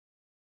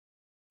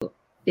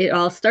it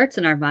all starts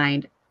in our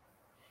mind.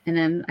 And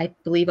then I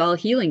believe all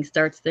healing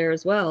starts there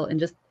as well. And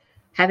just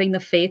having the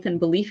faith and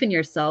belief in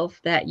yourself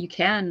that you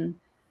can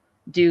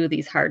do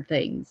these hard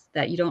things,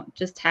 that you don't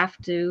just have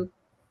to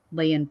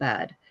lay in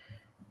bed.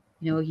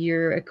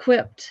 You're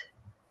equipped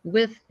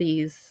with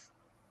these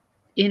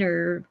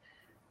inner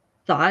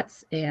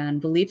thoughts and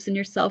beliefs in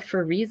yourself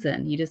for a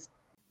reason. You just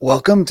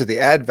Welcome to the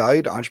Add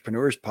Value to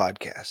Entrepreneurs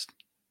podcast,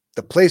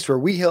 the place where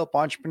we help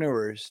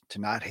entrepreneurs to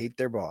not hate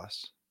their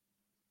boss.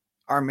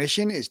 Our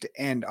mission is to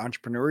end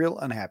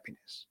entrepreneurial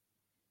unhappiness.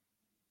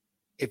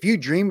 If you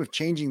dream of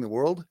changing the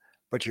world,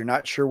 but you're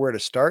not sure where to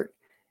start,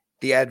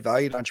 the Add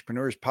Value to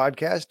Entrepreneurs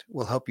podcast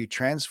will help you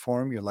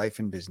transform your life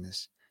and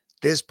business.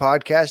 This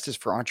podcast is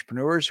for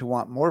entrepreneurs who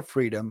want more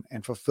freedom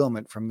and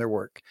fulfillment from their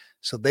work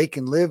so they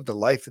can live the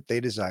life that they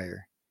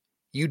desire.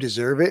 You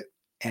deserve it,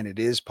 and it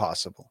is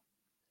possible.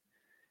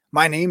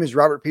 My name is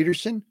Robert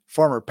Peterson,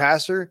 former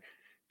pastor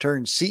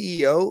turned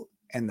CEO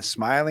and the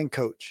smiling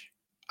coach.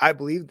 I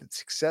believe that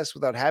success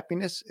without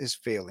happiness is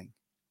failing,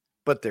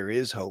 but there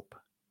is hope.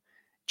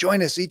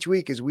 Join us each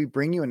week as we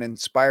bring you an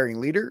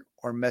inspiring leader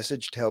or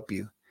message to help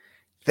you.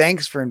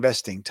 Thanks for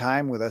investing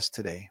time with us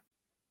today.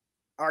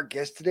 Our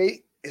guest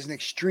today is an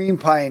extreme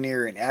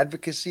pioneer in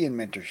advocacy and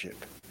mentorship.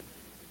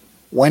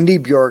 Wendy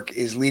Bjork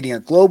is leading a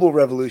global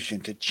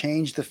revolution to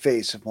change the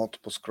face of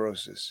multiple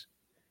sclerosis.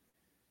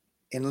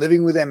 In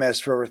living with MS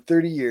for over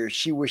 30 years,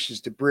 she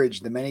wishes to bridge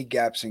the many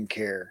gaps in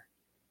care.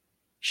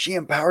 She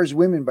empowers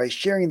women by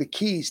sharing the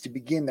keys to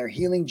begin their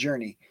healing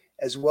journey,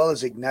 as well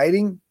as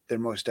igniting their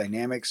most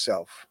dynamic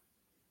self.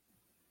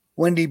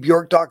 Wendy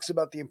Bjork talks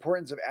about the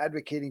importance of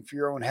advocating for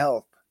your own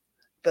health.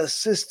 The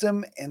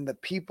system and the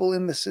people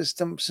in the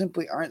system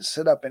simply aren't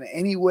set up in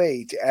any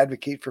way to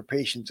advocate for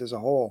patients as a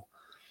whole.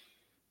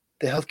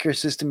 The healthcare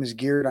system is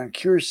geared on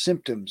cure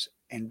symptoms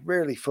and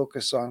rarely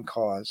focus on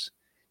cause.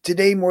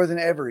 Today, more than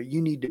ever,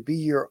 you need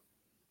to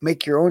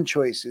make your own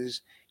choices,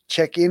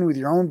 check in with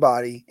your own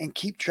body, and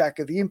keep track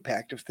of the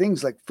impact of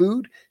things like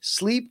food,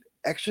 sleep,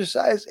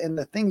 exercise, and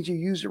the things you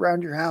use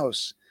around your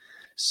house.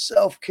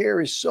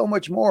 Self-care is so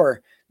much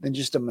more than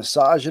just a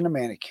massage and a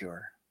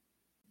manicure.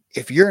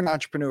 If you're an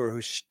entrepreneur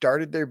who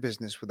started their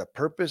business with a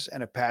purpose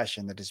and a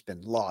passion that has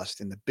been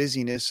lost in the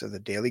busyness of the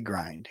daily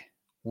grind,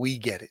 we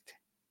get it.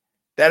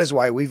 That is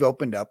why we've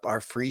opened up our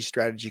free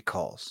strategy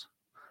calls.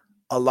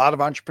 A lot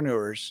of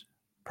entrepreneurs,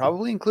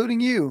 probably including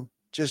you,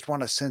 just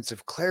want a sense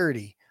of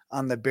clarity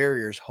on the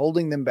barriers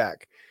holding them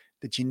back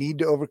that you need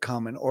to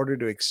overcome in order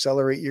to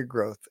accelerate your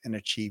growth and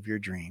achieve your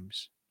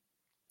dreams.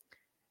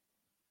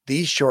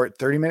 These short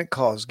 30-minute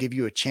calls give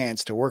you a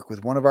chance to work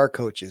with one of our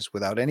coaches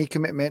without any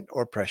commitment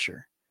or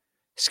pressure.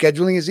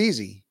 Scheduling is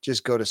easy.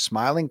 Just go to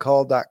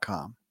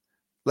smilingcall.com.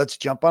 Let's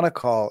jump on a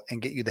call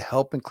and get you the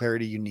help and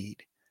clarity you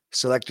need.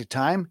 Select a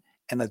time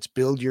and let's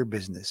build your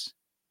business.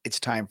 It's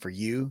time for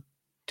you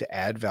to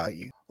add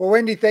value. Well,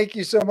 Wendy, thank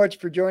you so much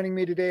for joining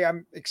me today.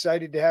 I'm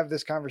excited to have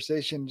this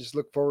conversation. Just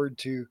look forward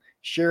to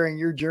sharing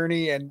your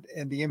journey and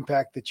the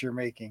impact that you're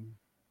making.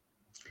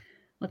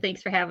 Well,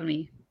 thanks for having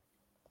me.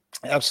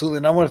 Absolutely.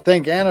 And I want to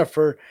thank Anna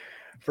for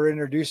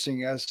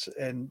introducing us.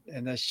 And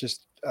that's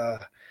just a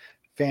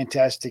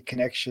fantastic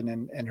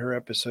connection. And her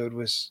episode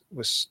was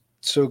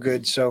so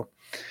good. So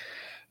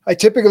I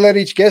typically let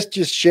each guest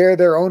just share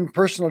their own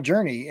personal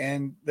journey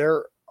and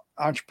their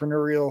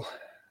entrepreneurial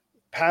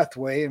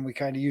pathway, and we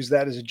kind of use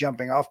that as a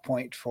jumping off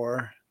point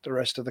for the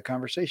rest of the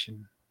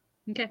conversation.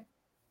 Okay.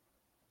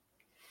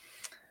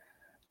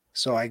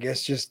 So I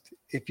guess just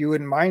if you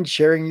wouldn't mind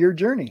sharing your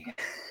journey.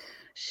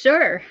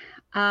 Sure.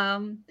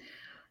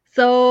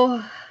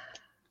 So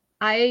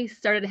I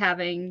started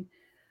having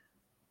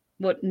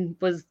what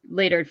was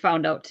later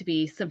found out to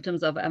be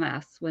symptoms of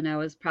MS when I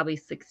was probably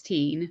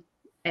 16.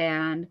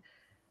 And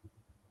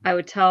I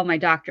would tell my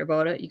doctor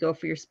about it. You go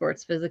for your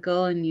sports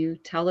physical and you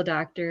tell the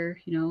doctor,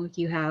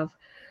 you have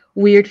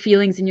weird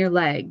feelings in your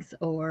legs,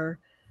 or,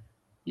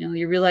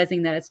 you're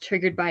realizing that it's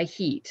triggered by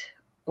heat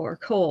or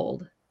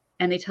cold.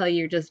 And they tell you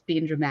you're just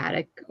being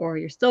dramatic, or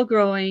you're still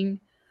growing,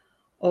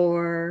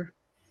 or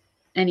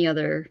any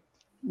other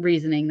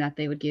reasoning that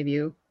they would give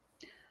you.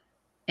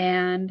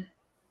 And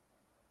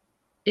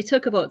it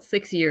took about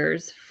 6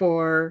 years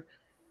for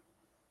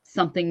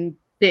something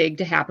big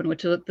to happen,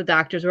 which the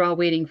doctors were all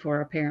waiting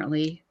for,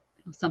 apparently,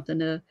 something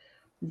to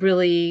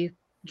really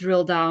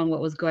drill down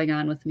what was going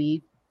on with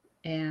me.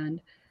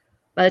 And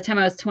by the time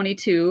I was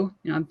 22,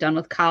 I'm done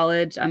with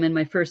college. I'm in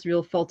my first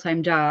real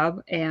full-time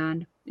job,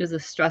 and it was a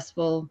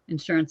stressful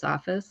insurance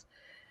office.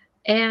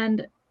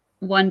 And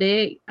one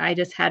day I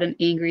just had an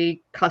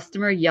angry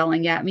customer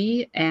yelling at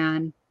me,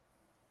 and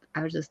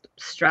I was just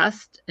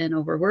stressed and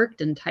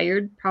overworked and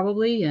tired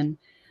probably. And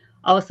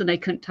all of a sudden I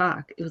couldn't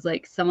talk. It was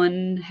like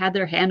someone had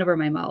their hand over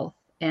my mouth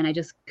and I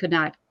just could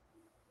not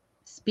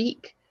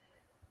speak.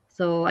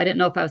 So I didn't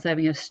know if I was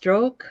having a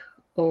stroke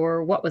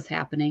or what was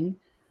happening.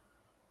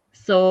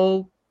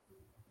 So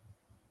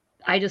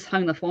I just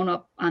hung the phone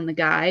up on the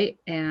guy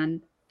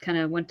and kind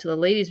of went to the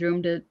ladies'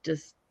 room to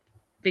just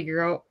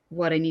figure out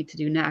what I need to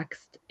do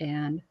next.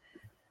 And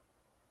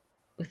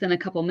within a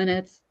couple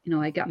minutes,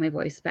 I got my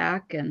voice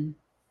back and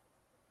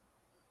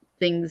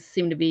things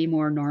seemed to be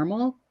more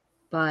normal.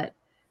 But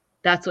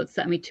that's what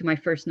sent me to my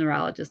first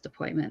neurologist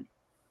appointment.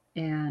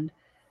 And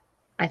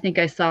I think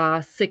I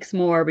saw 6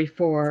 more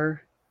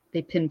before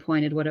they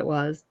pinpointed what it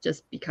was,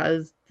 just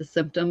because the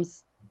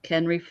symptoms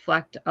can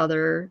reflect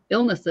other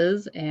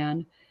illnesses.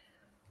 And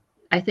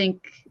I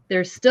think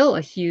there's still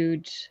a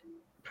huge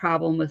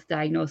problem with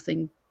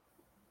diagnosing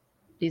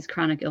these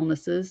chronic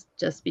illnesses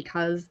just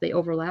because they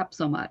overlap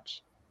so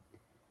much.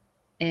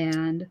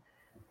 And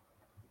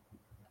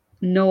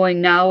knowing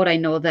now what I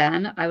know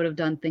then, I would have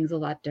done things a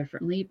lot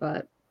differently,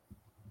 but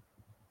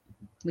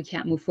we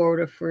can't move forward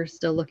if we're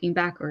still looking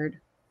backward.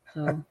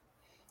 So,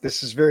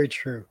 This is very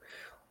true.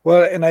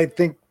 Well, and I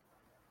think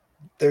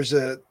there's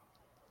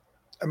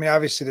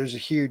obviously there's a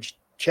huge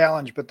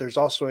challenge, but there's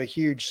also a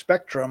huge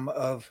spectrum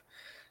of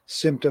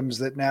symptoms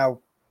that now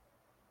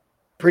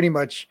pretty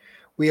much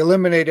we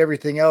eliminate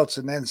everything else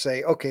and then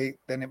say, okay,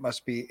 then it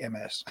must be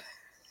MS.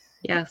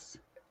 yes.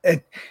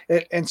 and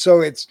and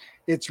so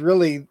it's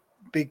really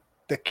big,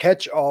 the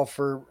catch all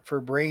for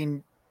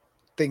brain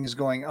things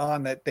going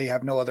on that they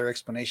have no other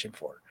explanation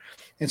for.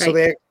 And so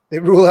Right. they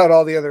rule out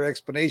all the other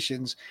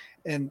explanations.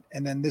 And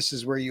then this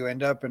is where you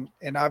end up.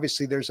 And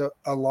obviously there's a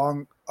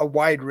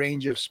wide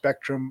range of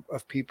spectrum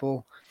of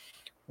people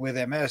with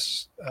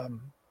MS.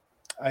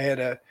 I had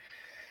a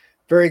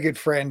very good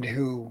friend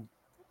who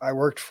I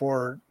worked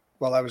for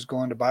while I was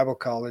going to Bible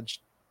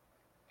college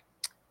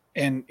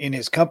and in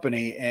his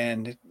company.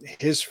 And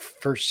his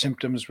first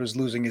symptoms was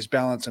losing his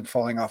balance and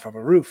falling off of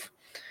a roof.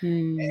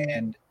 Hmm.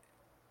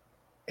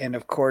 And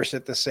of course,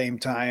 at the same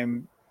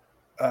time,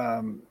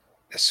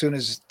 as soon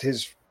as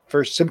his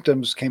first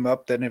symptoms came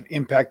up that have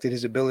impacted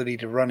his ability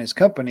to run his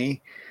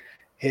company,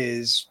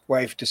 his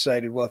wife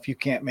decided, well, if you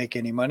can't make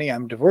any money,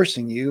 I'm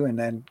divorcing you. And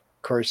then,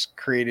 of course,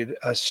 created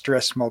a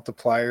stress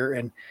multiplier.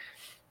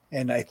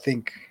 And I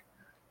think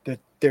that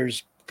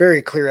there's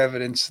very clear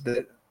evidence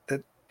that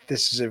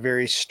this is a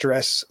very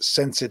stress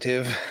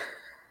sensitive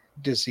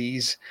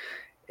disease.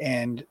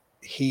 And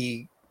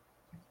he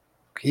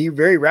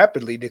very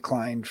rapidly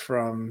declined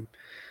from,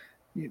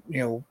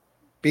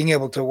 being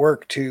able to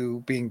work to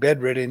being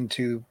bedridden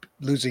to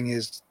losing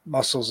his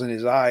muscles in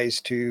his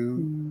eyes to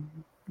Hmm.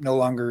 no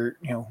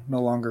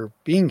longer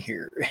being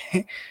here.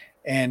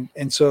 and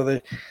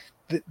so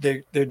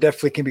there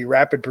definitely can be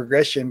rapid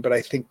progression, but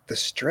I think the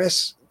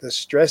stress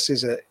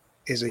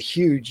is a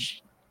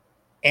huge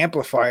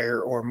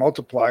amplifier or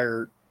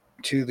multiplier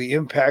to the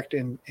impact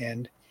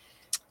and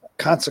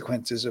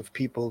consequences of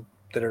people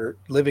that are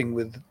living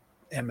with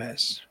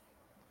MS.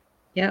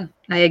 Yeah,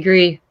 I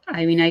agree.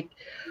 I mean,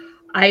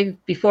 I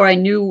before I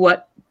knew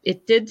what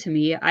it did to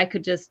me, I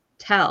could just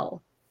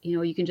tell.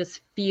 You can just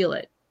feel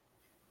it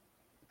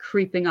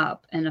creeping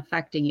up and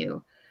affecting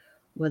you,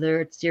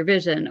 whether it's your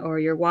vision or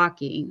your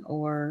walking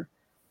or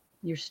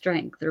your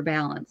strength or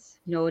balance.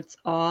 It's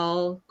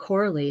all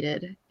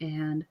correlated.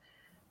 And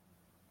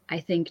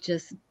I think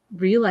just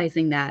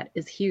realizing that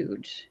is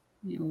huge,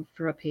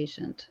 for a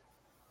patient.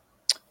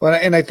 Well,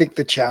 and I think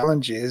the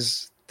challenge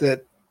is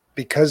that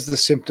because the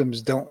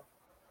symptoms don't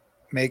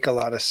make a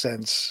lot of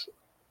sense,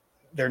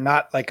 they're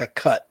not like a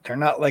cut. They're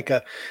not like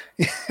a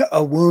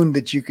a wound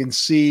that you can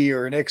see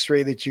or an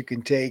X-ray that you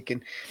can take,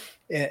 and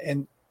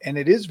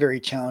it is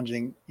very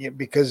challenging,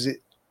 because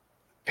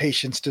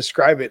patients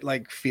describe it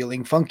like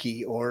feeling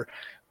funky or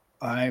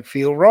I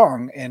feel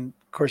wrong, and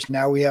of course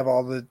now we have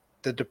all the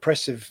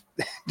depressive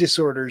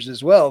disorders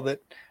as well that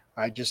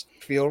I just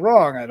feel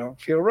wrong. I don't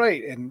feel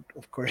right, and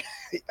of course,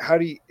 how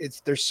do you?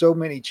 There's so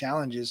many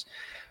challenges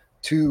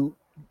to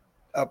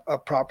a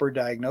proper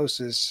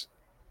diagnosis,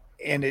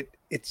 and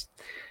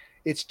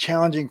it's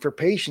challenging for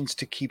patients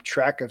to keep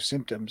track of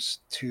symptoms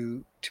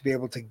to be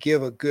able to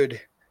give a good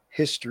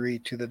history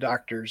to the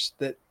doctors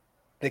that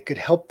could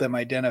help them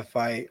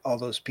identify all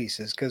those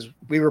pieces, because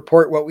we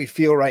report what we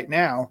feel right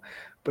now,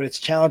 but it's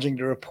challenging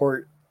to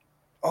report,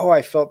 oh,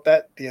 I felt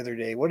that the other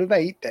day, what did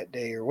I eat that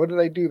day, or what did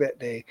I do that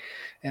day,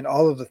 and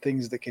all of the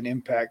things that can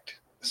impact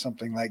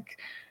something like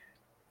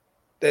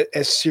that,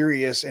 as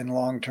serious and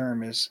long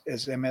term as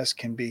MS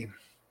can be.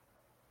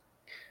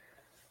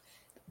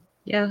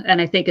 Yeah,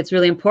 and I think it's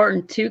really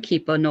important to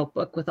keep a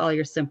notebook with all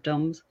your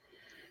symptoms,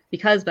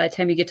 because by the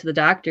time you get to the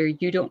doctor,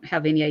 you don't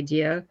have any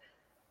idea.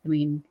 I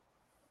mean,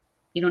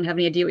 you don't have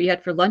any idea what you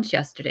had for lunch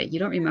yesterday. You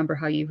don't remember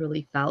how you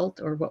really felt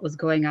or what was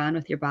going on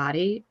with your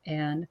body.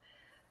 And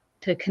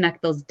to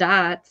connect those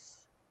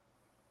dots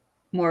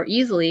more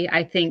easily,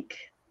 I think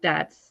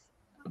that's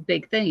a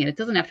big thing. And it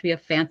doesn't have to be a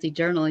fancy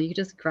journal. You can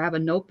just grab a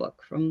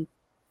notebook from,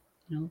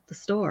 the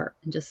store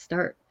and just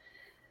start.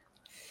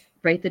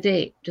 Write the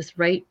date, just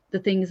write the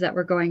things that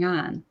were going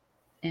on.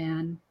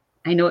 And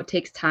I know it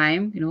takes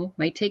time,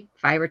 might take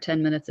 5 or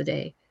 10 minutes a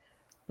day,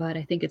 but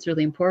I think it's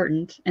really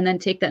important. And then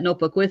take that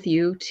notebook with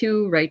you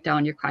to write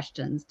down your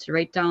questions, to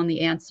write down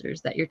the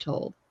answers that you're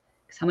told.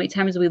 Because how many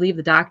times do we leave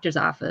the doctor's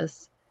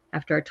office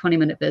after our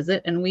 20-minute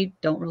visit and we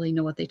don't really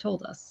know what they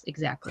told us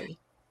exactly?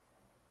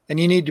 And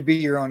you need to be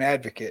your own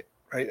advocate,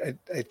 right?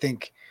 I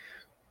think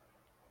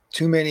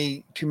too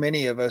many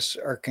of us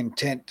are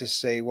content to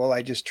say, well,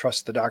 I just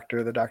trust the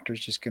doctor. The doctor's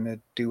just going to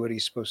do what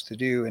he's supposed to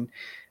do.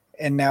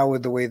 And now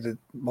with the way that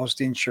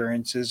most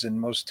insurances and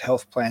most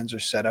health plans are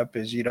set up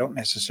is you don't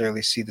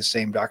necessarily see the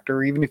same doctor.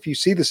 Or even if you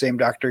see the same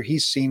doctor,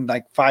 he's seen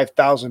like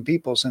 5,000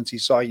 people since he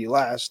saw you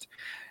last.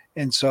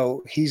 And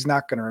so he's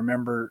not going to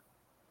remember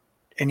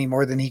any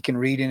more than he can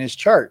read in his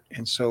chart.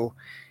 And so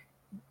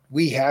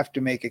we have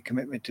to make a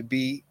commitment to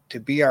be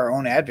our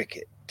own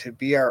advocate, to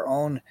be our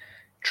own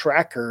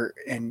tracker.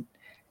 And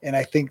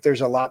I think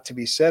there's a lot to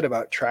be said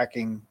about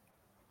tracking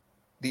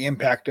the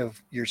impact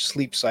of your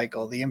sleep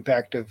cycle, the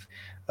impact of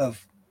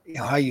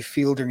how you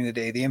feel during the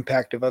day, the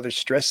impact of other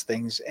stress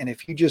things. And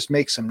if you just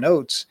make some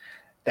notes,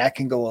 that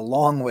can go a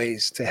long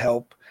ways to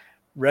help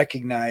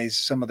recognize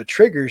some of the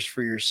triggers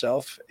for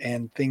yourself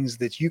and things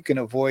that you can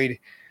avoid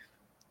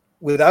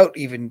without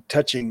even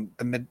touching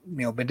the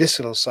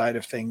medicinal side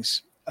of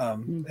things.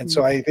 And Mm-hmm.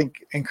 so I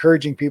think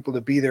encouraging people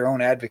to be their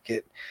own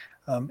advocate.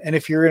 And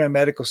if you're in a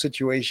medical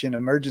situation,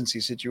 emergency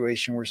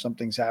situation where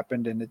something's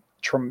happened and it's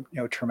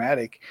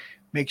traumatic,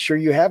 make sure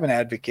you have an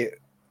advocate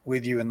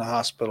with you in the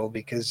hospital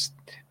because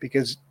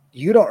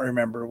you don't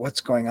remember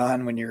what's going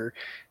on when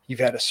you've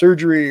had a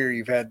surgery or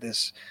you've had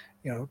this,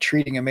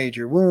 treating a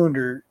major wound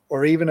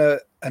or even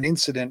an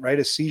incident, right?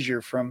 A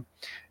seizure from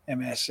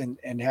MS,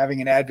 and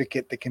having an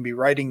advocate that can be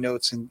writing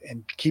notes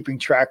and keeping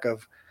track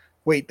of,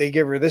 wait, they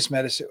give her this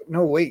medicine.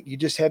 No, wait, you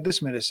just had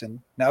this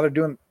medicine. Now they're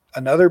doing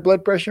another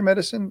blood pressure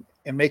medicine,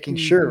 and making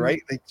sure, Mm-hmm.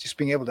 right? Like just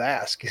being able to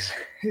ask,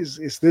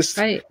 is this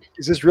Right.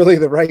 really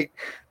the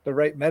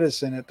right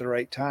medicine at the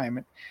right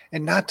time,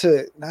 and not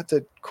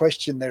to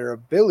question their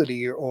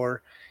ability,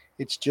 or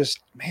it's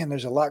just, man,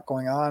 there's a lot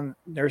going on.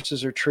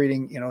 Nurses are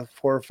treating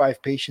 4 or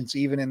 5 patients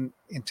even in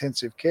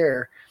intensive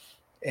care,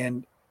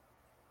 and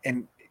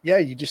and yeah,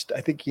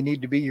 I think you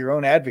need to be your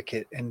own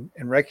advocate and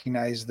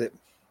recognize that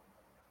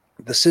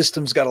the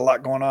system's got a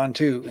lot going on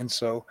too. And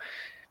so,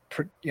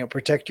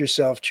 protect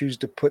yourself, choose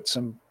to put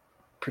some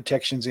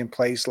protections in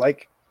place,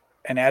 like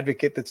an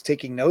advocate that's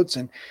taking notes.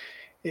 And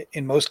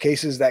in most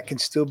cases, that can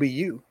still be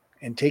you,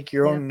 and take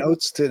your Yep. own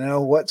notes to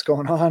know what's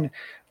going on.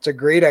 It's a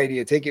great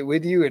idea. Take it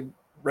with you and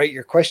write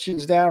your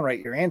questions down,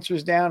 write your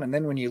answers down. And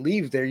then when you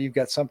leave there, you've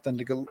got something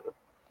to go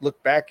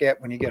look back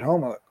at when you get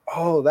home. Like,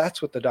 oh,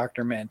 that's what the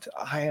doctor meant.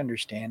 I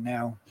understand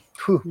now.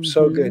 Whew,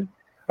 so good.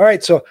 Mm-hmm. All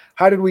right. So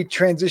how did we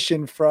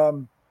transition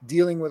from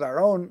dealing with our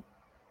own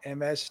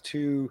MS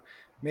to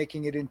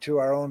making it into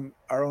our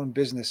own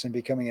business and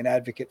becoming an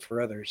advocate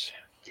for others?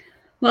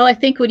 Well, I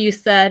think what you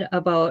said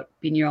about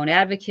being your own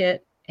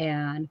advocate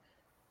and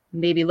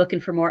maybe looking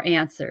for more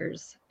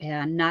answers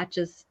and not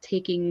just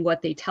taking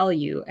what they tell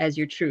you as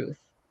your truth.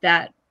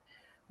 That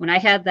when I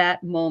had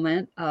that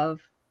moment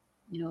of,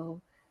 you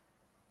know,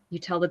 you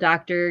tell the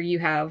doctor you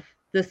have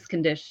this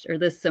condition or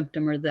this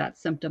symptom or that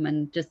symptom,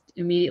 and just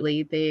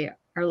immediately they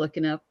are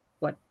looking up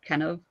what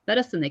kind of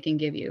medicine they can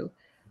give you.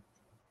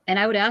 And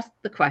I would ask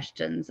the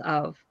questions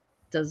of,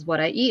 does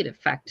what I eat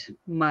affect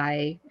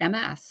my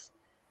MS?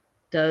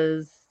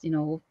 Does,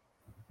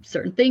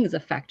 certain things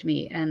affect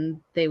me?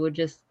 And they would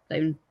just,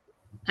 I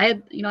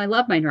had, I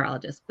love my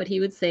neurologist, but he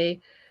would say,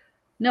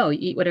 no,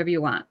 eat whatever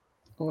you want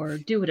or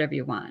do whatever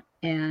you want.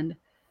 And,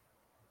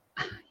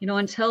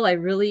 until I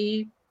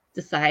really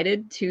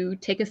decided to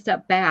take a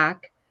step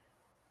back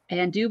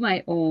and do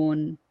my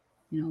own,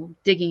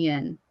 digging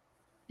in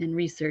and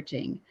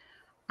researching,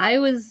 I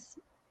was,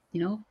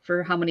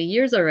 for how many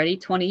years already,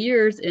 20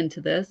 years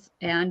into this,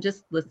 and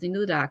just listening to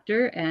the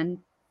doctor and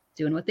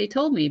doing what they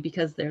told me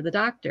because they're the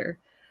doctor.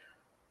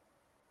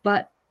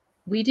 But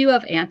we do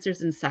have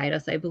answers inside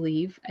us, I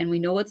believe, and we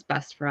know what's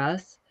best for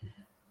us.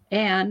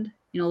 And,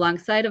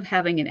 alongside of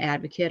having an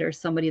advocate or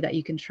somebody that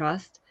you can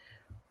trust,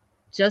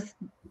 just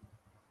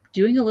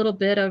doing a little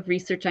bit of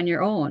research on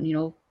your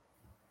own,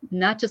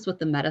 not just with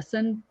the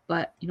medicine,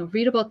 but,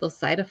 read about those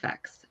side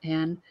effects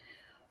and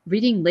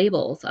reading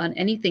labels on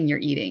anything you're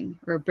eating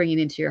or bringing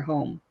into your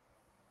home.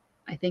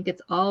 I think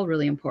it's all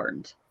really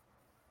important.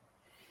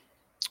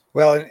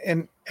 Well,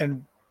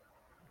 and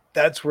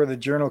that's where the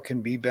journal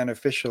can be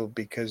beneficial,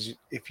 because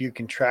if you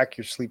can track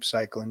your sleep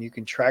cycle and you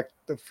can track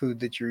the food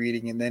that you're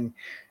eating and then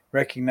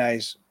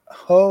recognize,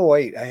 oh,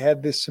 wait, I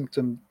had this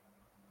symptom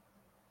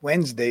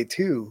Wednesday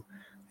too.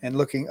 And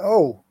looking,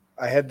 oh,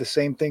 I had the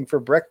same thing for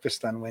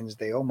breakfast on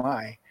Wednesday. Oh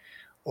my.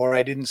 Or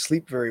I didn't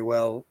sleep very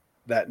well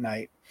that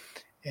night.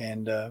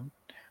 And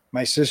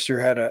my sister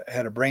had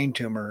a brain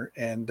tumor,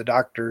 and the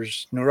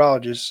doctor's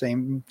neurologist,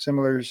 same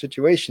similar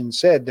situation,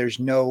 said there's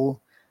no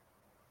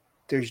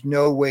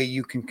way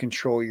you can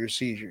control your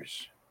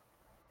seizures.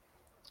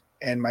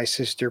 And my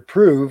sister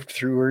proved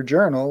through her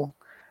journal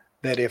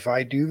that if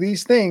I do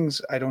these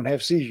things, I don't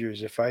have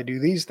seizures. If I do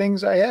these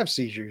things, I have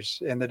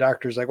seizures. And the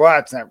doctor's like, well,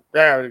 it's not,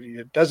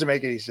 it doesn't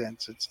make any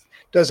sense. It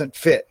doesn't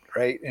fit.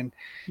 Right. And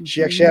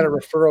she actually Mm-hmm. had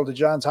a referral to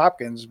Johns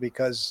Hopkins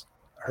because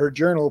her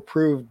journal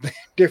proved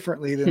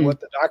differently than what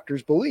the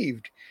doctors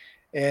believed.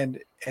 And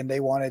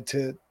they wanted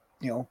to,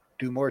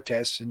 do more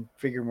tests and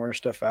figure more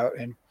stuff out.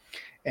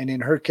 And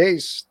in her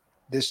case,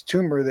 this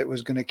tumor that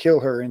was going to kill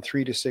her in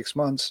 3 to 6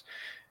 months,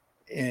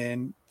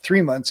 in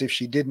 3 months if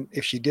she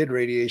did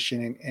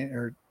radiation,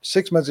 or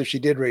 6 months if she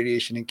did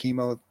radiation and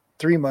chemo,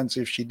 3 months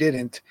if she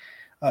didn't,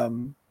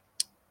 um,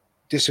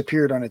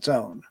 disappeared on its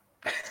own.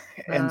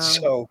 And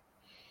Wow.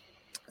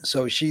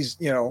 so she's,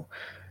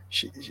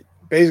 she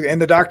basically,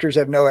 and the doctors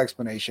have no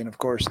explanation. Of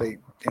course, they,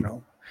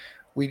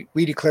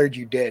 we declared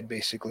you dead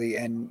basically,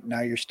 and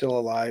now you're still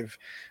alive.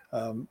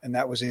 And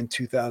that was in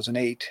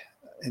 2008.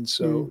 And Mm.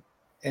 so,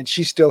 and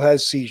she still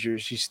has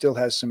seizures. She still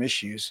has some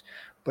issues,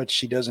 but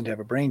she doesn't have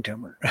a brain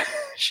tumor.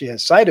 She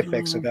has side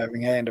effects of Oh.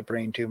 having had a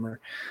brain tumor,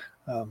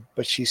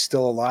 but she's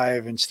still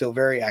alive and still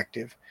very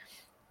active.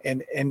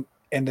 And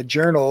and the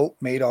journal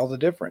made all the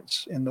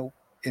difference in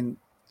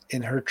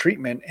in her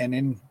treatment, and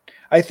in,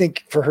 I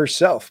think, for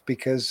herself,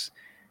 because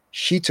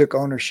she took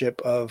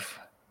ownership of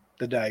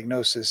the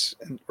diagnosis,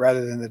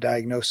 rather than the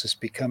diagnosis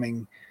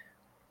becoming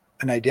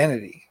an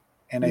identity.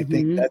 And I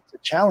think Mm-hmm. that's a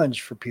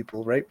challenge for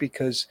people, right?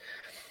 Because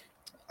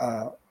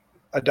uh,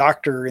 a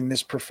doctor in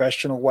this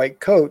professional white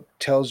coat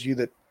tells you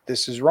that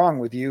this is wrong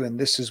with you and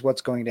this is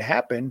what's going to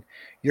happen.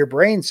 Your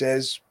brain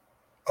says,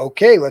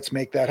 okay, let's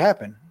make that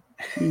happen.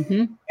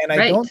 Mm-hmm. And I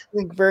don't Right.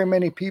 think very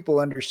many people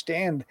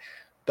understand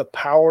the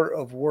power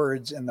of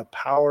words and the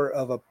power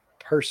of a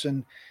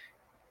person,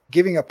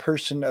 giving a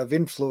person of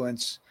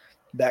influence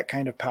that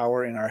kind of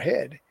power in our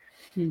head.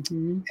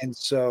 Mm-hmm. And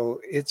so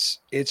it's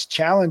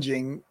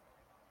challenging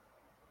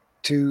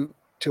to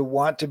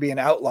want to be an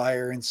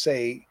outlier and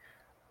say,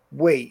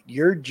 wait,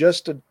 you're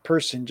just a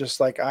person just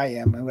like I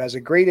am, who has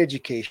a great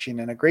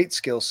education and a great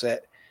skill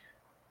set,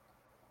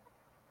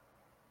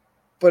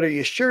 but are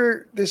you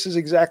sure this is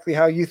exactly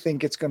how you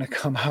think it's going to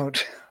come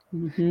out?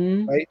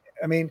 Mm-hmm. Right?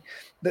 I mean,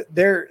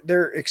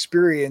 their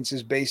experience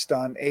is based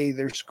on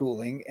their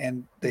schooling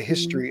and the Mm-hmm.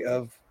 history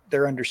of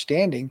their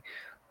understanding,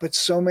 but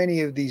so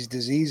many of these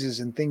diseases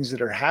and things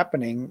that are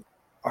happening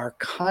are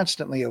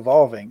constantly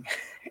evolving,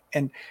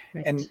 and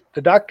Right.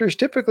 the doctors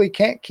typically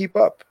can't keep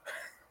up.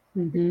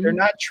 They're Mm-hmm.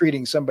 not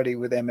treating somebody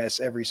with MS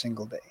every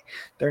single day.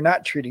 They're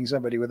not treating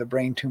somebody with a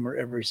brain tumor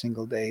every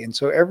single day, and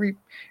so every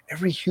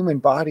human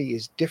body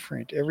is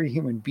different. Every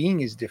human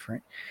being is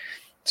different.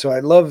 So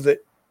I love that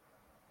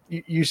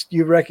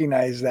you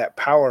recognize that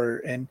power,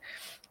 and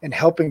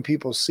helping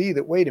people see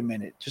that, wait a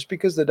minute, just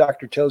because the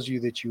doctor tells you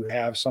that you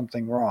have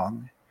something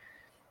wrong,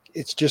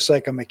 it's just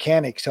like a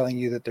mechanic telling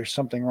you that there's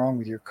something wrong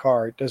with your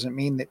car. It doesn't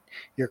mean that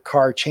your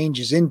car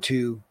changes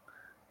into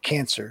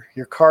cancer.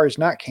 Your car is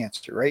not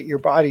cancer, right? Your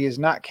body is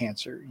not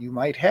cancer. You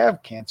might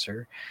have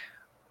cancer,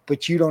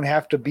 but you don't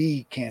have to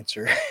be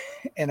cancer.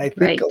 And I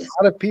think a Right.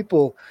 lot of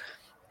people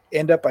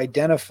end up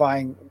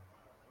identifying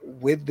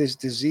with this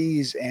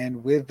disease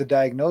and with the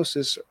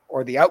diagnosis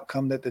or the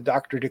outcome that the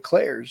doctor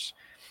declares,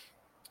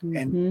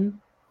 and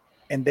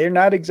Mm-hmm. they're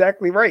not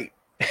exactly right.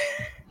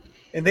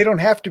 And they don't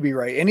have to be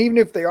right, and even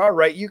if they are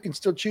right, you can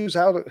still choose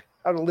how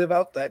to live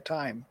out that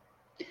time.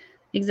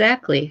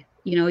 Exactly.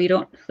 You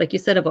don't, like you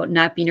said about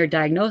not being your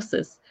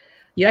diagnosis,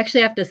 you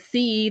actually have to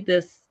see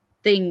this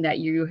thing that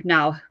you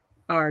now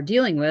are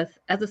dealing with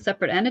as a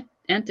separate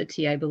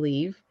entity, I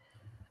believe,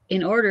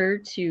 in order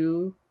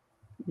to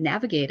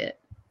navigate it.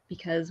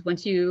 Because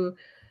once you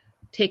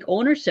take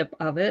ownership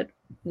of it,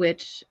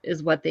 which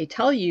is what they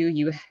tell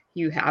you,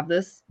 you have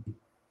this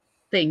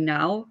thing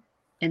now,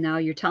 and now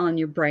you're telling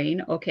your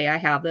brain, okay, I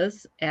have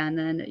this, and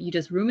then you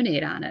just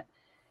ruminate on it,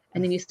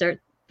 and then you start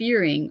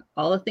fearing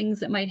all the things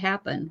that might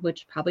happen,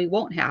 which probably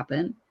won't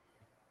happen.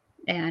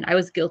 And I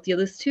was guilty of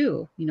this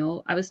too.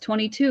 I was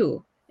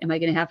 22. Am I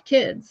going to have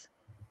kids?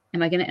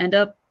 Am I going to end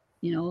up,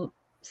 you know,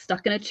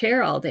 stuck in a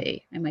chair all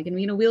day? Am I going to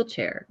be in a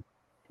wheelchair?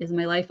 Is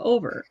my life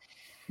over?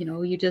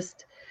 You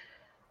just,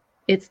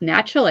 it's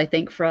natural, I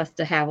think, for us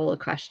to have all the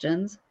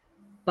questions,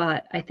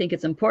 but I think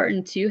it's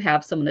important to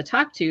have someone to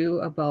talk to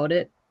about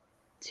it,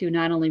 to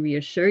not only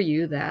reassure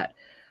you that,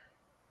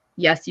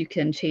 yes, you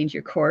can change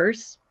your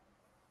course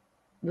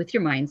with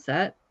your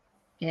mindset,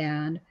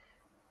 and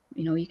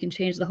you can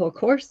change the whole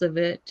course of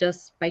it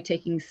just by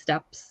taking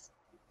steps,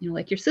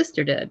 like your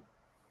sister did,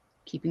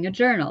 keeping a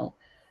journal,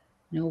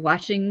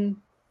 watching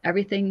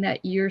everything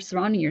that you're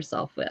surrounding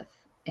yourself with,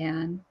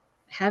 and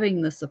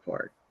having the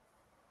support.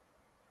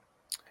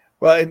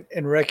 Well,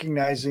 and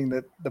recognizing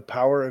that the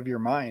power of your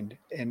mind,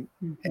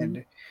 Mm-hmm.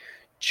 and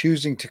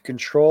choosing to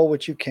control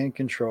what you can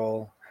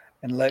control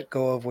and let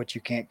go of what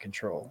you can't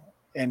control.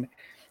 And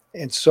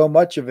so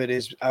much of it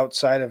is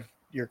outside of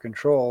your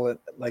control,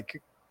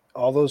 like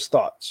all those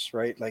thoughts,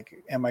 right? Like,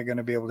 am I going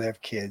to be able to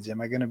have kids?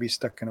 Am I going to be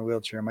stuck in a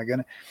wheelchair? Am I going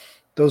to,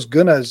 those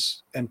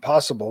gonnas and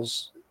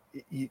possibles,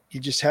 you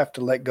just have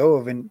to let go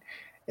of,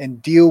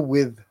 and deal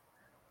with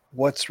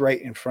what's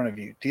right in front of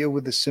you. Deal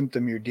with the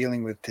symptom you're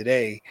dealing with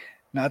today,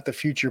 not the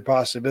future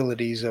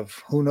possibilities of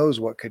who knows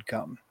what could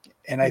come.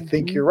 And I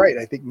think Mm-hmm. you're right.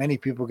 I think many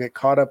people get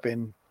caught up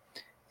in,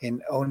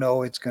 oh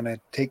no, it's going to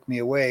take me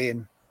away.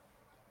 And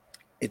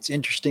it's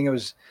interesting.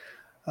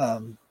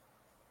 Um,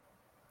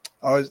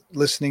 I was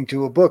listening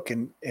to a book,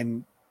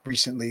 and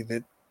recently,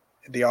 that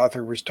the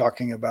author was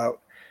talking about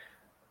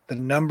the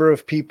number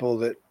of people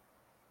that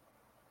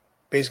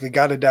basically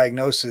got a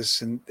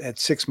diagnosis and had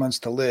 6 months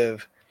to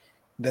live.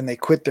 Then they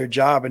quit their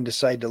job and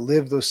decide to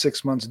live those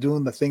 6 months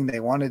doing the thing they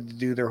wanted to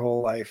do their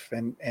whole life,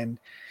 and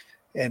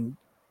and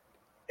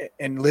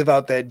live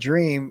out that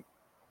dream,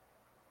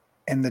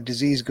 and the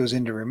disease goes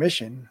into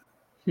remission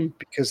Hmm.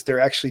 because they're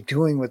actually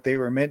doing what they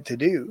were meant to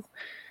do.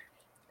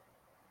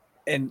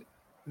 And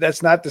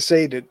that's not to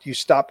say that you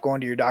stop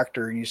going to your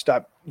doctor and you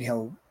stop,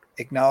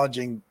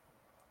 acknowledging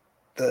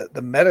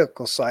the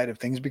medical side of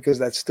things, because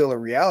that's still a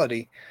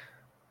reality.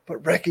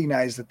 But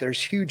recognize that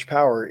there's huge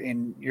power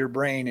in your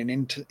brain and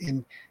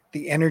in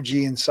the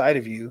energy inside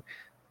of you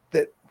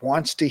that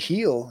wants to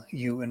heal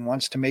you and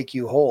wants to make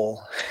you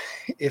whole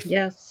if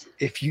Yes.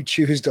 if you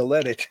choose to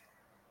let it.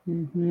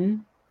 Mm-hmm.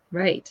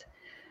 Right.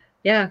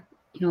 Yeah.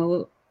 You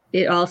know,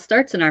 it all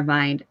starts in our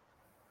mind.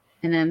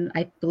 And then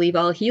I believe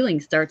all healing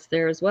starts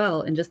there as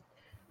well. And just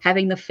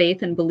having the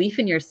faith and belief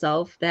in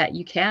yourself that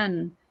you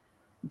can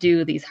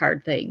do these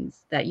hard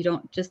things, that you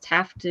don't just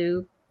have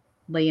to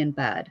lay in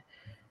bed.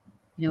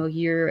 You know,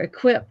 you're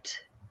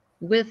equipped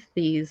with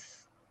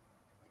these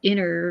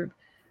inner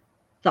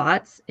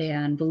thoughts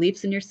and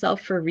beliefs in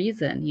yourself for a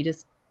reason. You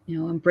just,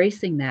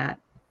 embracing that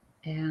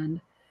and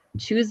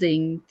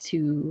choosing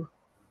to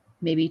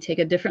maybe take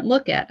a different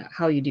look at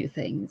how you do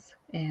things,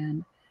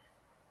 and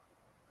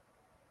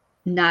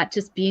not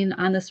just being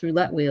on this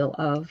roulette wheel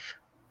of,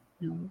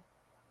 you know,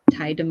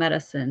 tied to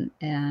medicine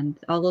and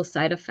all those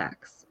side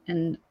effects.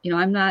 And,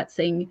 I'm not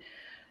saying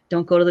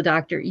don't go to the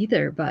doctor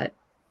either, but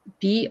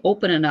be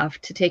open enough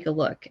to take a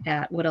look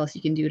at what else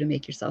you can do to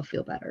make yourself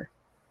feel better.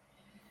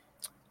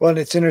 Well, and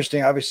it's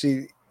interesting,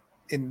 obviously,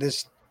 in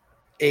this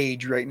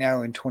age right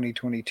now in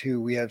 2022,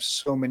 we have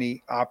so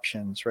many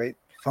options, right?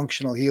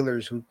 Functional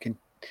healers who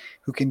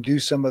can do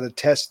some of the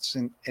tests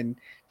and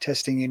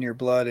testing in your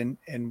blood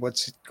and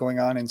what's going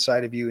on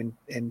inside of you,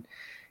 and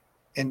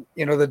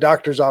the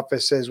doctor's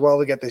office says, well,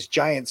 we got this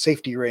giant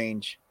safety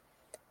range,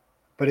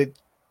 but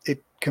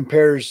it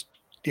compares,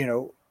 you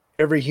know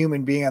every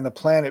human being on the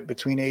planet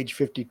between age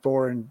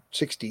 54 and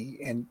 60,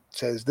 and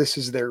says this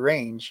is their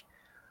range,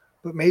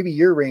 but maybe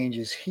your range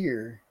is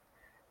here.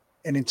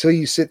 And until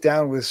you sit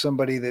down with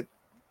somebody that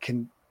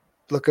can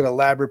look at a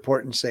lab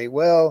report and say,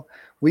 well,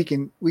 we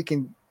can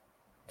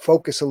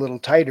focus a little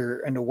tighter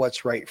into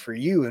what's right for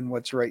you and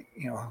what's right,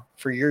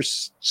 for your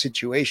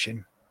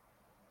situation.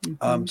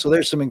 Mm-hmm. So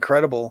there's some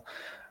incredible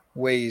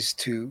ways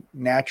to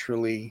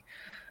naturally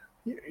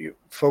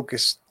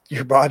focus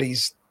your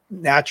body's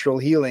natural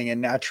healing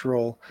and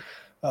natural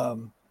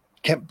um,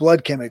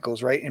 blood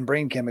chemicals, right, and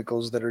brain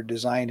chemicals that are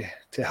designed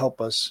to help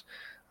us.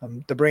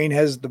 The brain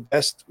has the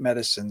best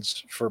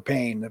medicines for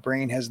pain. The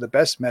brain has the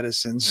best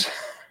medicines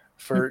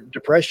for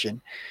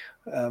depression.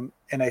 And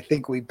I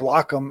think we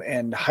block them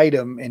and hide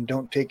them and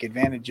don't take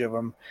advantage of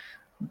them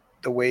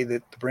the way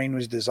that the brain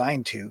was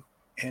designed to.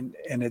 And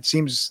it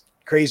seems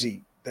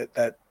crazy that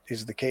that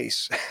is the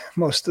case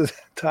most of the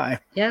time.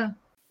 Yeah.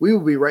 We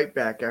will be right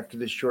back after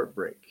this short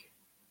break.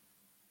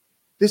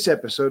 This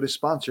episode is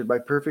sponsored by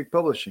Perfect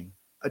Publishing,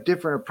 a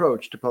different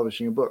approach to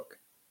publishing a book.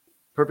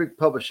 Perfect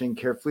Publishing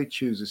carefully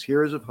chooses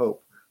heroes of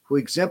hope who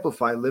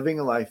exemplify living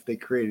a life they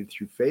created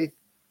through faith,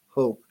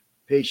 hope,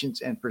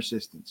 patience, and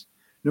persistence.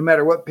 No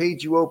matter what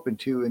page you open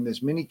to in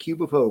this mini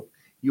cube of hope,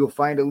 you will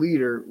find a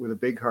leader with a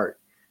big heart.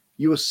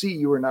 You will see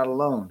you are not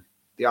alone.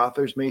 The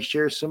authors may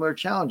share similar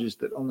challenges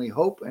that only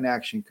hope and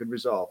action could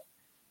resolve.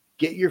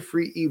 Get your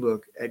free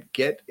ebook at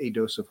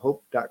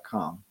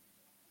getadoseofhope.com.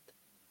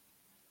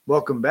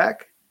 Welcome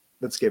back.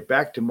 Let's get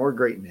back to more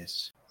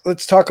greatness.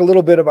 Let's talk a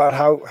little bit about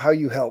how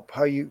you help,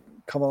 how you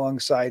come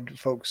alongside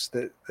folks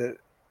that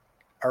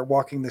are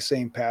walking the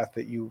same path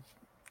that you.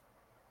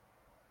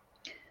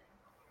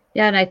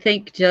 Yeah. And I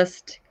think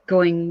just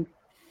going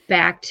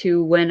back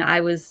to when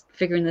I was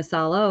figuring this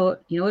all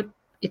out,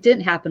 it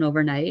didn't happen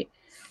overnight.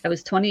 I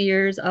was 20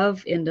 years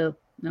of into,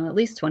 at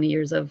least 20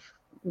 years of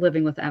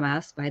living with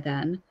MS by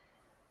then.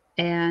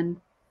 And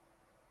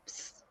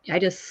I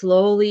just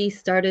slowly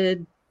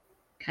started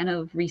kind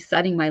of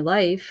resetting my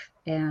life,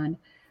 and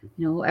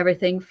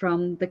everything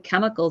from the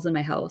chemicals in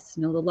my house,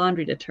 the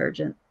laundry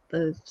detergent,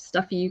 the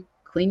stuff you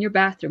clean your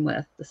bathroom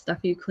with, the stuff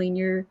you clean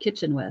your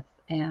kitchen with,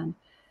 and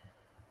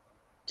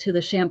to the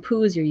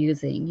shampoos you're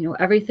using.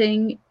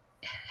 Everything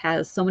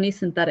has so many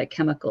synthetic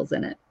chemicals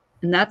in it.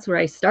 And that's where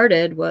I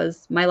started,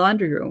 was my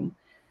laundry room.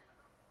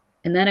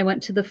 And then I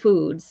went to the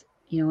foods,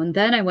 and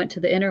then I went to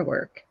the inner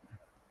work.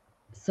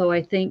 So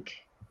I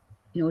think,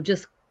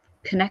 just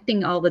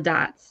connecting all the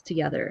dots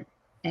together.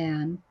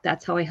 And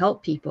that's how I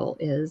help people,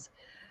 is,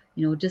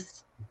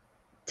 just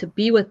to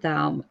be with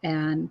them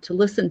and to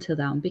listen to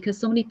them, because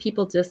so many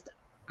people just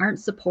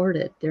aren't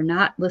supported. They're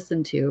not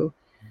listened to.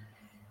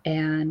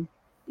 And,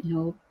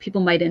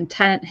 people might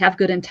have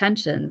good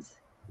intentions,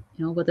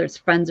 whether it's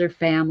friends or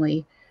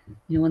family,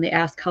 when they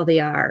ask how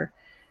they are.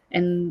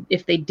 And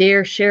if they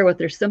dare share what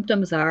their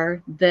symptoms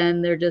are,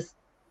 then they're just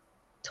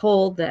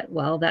told that,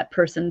 well, that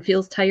person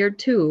feels tired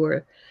too,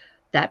 or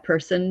that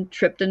person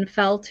tripped and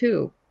fell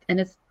too. And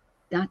it's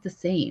not the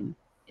same.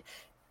 It's,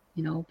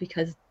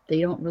 because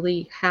they don't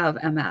really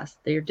have MS.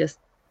 They're just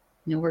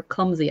We're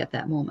clumsy at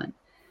that moment.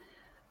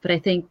 But I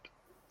think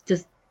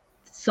just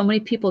so many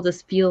people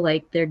just feel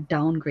like they're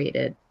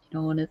downgraded,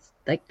 and it's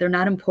like they're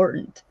not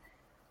important.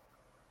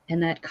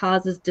 And that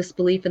causes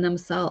disbelief in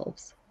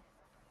themselves.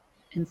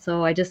 And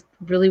so I just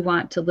really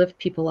want to lift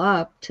people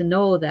up to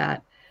know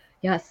that,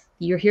 yes,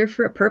 you're here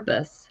for a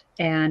purpose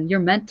and you're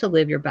meant to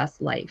live your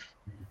best life,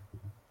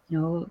 you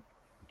know,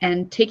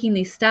 and taking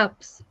these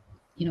steps,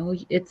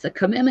 it's a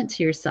commitment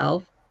to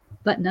yourself,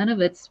 but none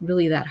of it's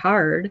really that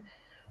hard.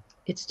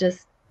 It's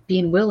just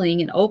being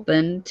willing and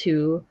open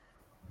to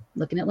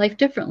looking at life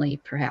differently,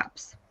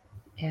 perhaps,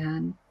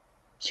 and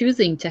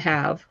choosing to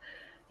have,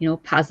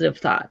 positive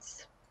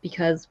thoughts,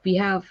 because we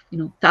have,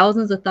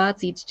 thousands of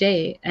thoughts each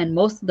day, and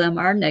most of them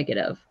are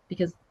negative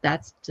because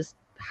that's just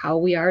how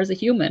we are as a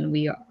human.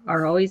 We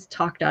are always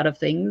talked out of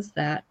things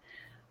that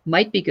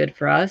might be good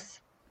for us,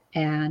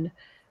 and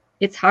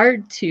it's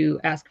hard to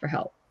ask for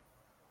help.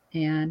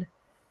 And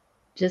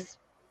just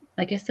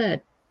like I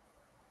said,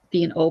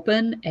 being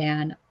open.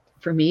 And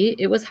for me,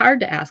 it was hard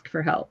to ask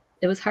for help.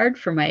 It was hard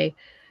for my,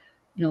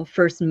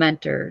 first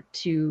mentor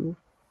you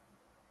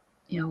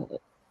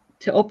know,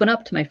 to open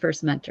up to my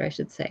first mentor, I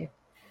should say.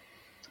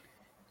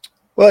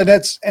 Well, and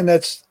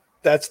that's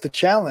the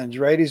challenge,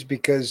 right? Is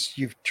because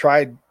you've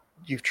tried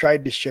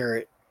to share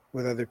it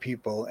with other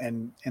people,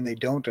 and they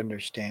don't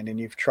understand, and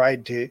you've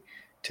tried to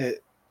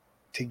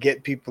to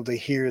get people to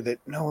hear that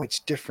no, it's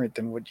different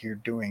than what you're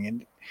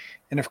doing,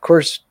 and of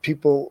course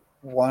people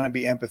want to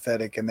be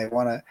empathetic, and they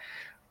want to.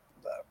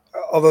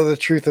 Although the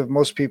truth of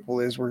most people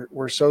is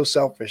we're so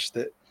selfish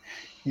that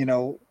you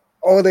know,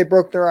 oh, they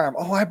broke their arm.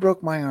 Oh, I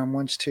broke my arm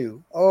once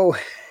too. Oh,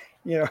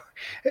 you know,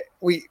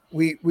 we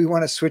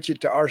want to switch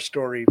it to our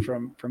story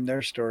from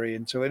their story,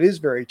 and so it is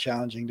very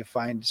challenging to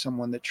find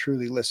someone that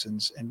truly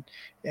listens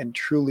and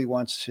truly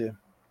wants to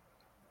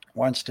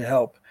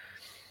help.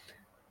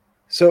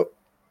 So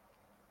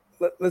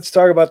let's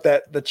talk about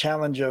that, the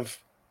challenge of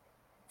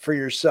for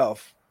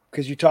yourself,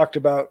 because you talked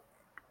about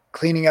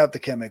cleaning out the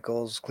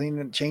chemicals,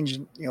 cleaning,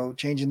 changing,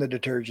 changing the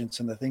detergents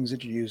and the things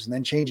that you use, and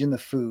then changing the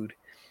food.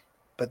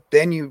 But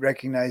then you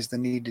recognize the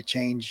need to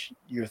change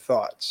your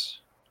thoughts.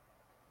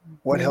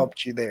 What Mm-hmm.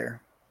 helped you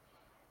there?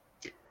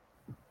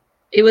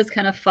 It was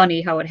kind of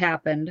funny how it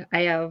happened.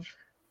 I have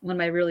one of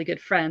my really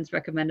good friends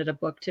recommended a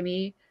book to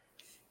me,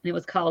 and it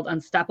was called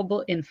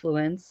Unstoppable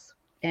Influence.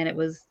 And it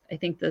was, I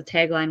think the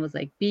tagline was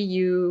like, be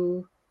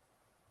you.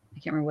 I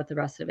can't remember what the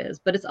rest of it is,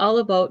 but it's all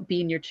about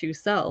being your true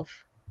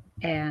self.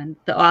 And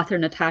the author,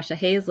 Natasha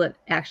Hazlett,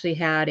 actually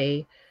had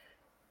I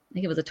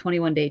think it was a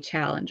 21-day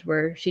challenge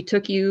where she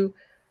took you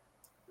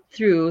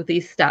through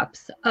these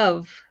steps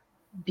of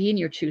being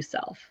your true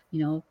self,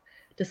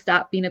 to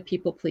stop being a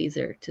people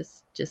pleaser, to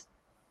just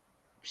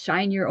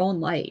shine your own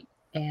light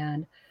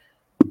and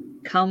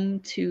come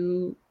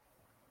to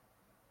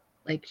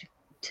like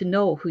to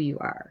know who you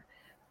are,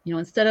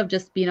 instead of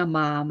just being a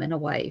mom and a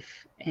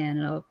wife and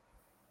a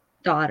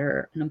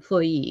daughter, an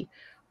employee,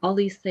 all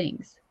these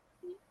things.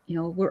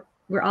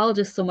 We're all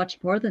just so much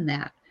more than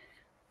that.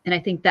 And I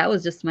think that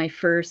was just my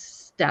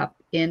first step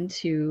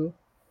into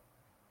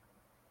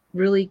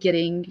really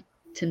getting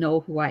to know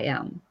who I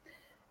am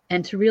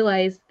and to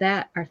realize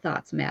that our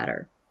thoughts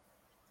matter,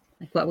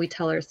 like what we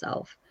tell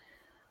ourselves.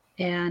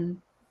 And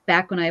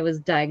back when I was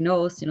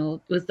diagnosed, it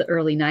was the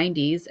early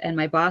 90s, and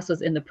my boss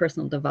was into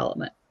personal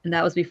development, and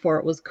that was before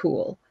it was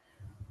cool.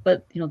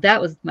 But,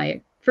 that was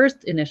my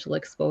first initial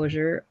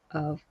exposure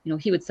of,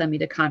 he would send me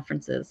to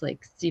conferences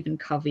like Stephen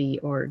Covey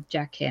or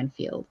Jack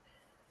Canfield.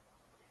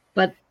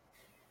 But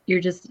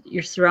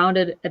you're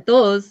surrounded at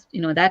those,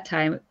 at that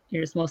time,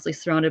 you're just mostly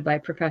surrounded by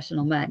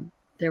professional men.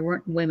 There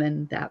weren't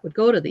women that would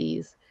go to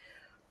these.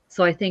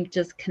 So I think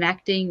just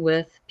connecting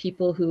with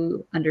people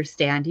who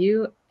understand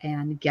you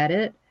and get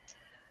it,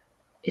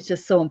 it's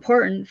just so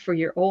important for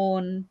your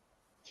own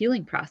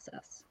healing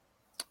process.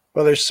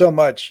 Well, there's so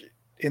much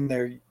in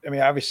there. I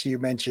mean, obviously, you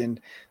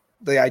mentioned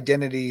the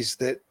identities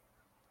that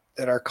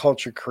our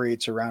culture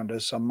creates around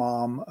us: a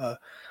mom,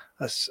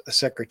 a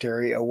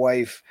secretary, a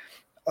wife.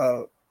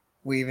 Uh,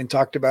 we even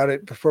talked about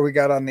it before we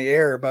got on the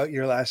air about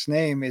your last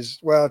name. Is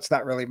well, it's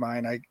not really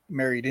mine. I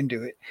married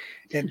into it,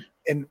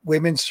 and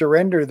women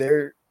surrender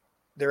their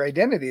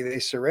identity. They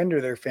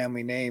surrender their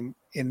family name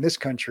in this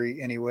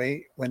country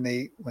anyway when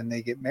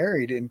they get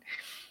married,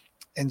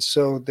 and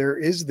so there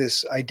is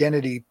this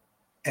identity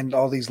and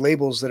all these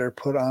labels that are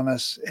put on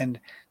us, and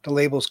the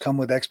labels come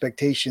with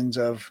expectations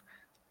of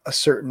a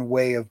certain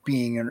way of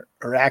being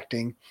or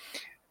acting,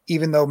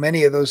 even though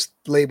many of those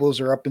labels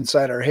are up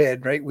inside our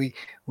head, right? We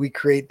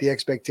create the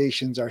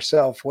expectations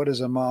ourselves. What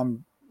does a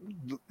mom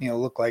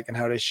look like, and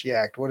how does she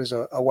act? What does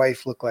a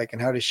wife look like,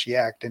 and how does she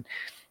act?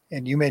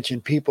 And you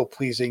mentioned people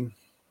pleasing,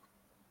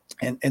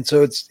 and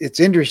so it's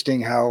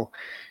interesting how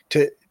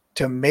to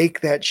to make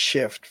that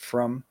shift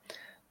from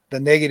the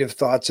negative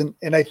thoughts, and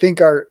I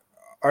think our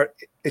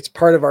it's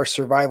part of our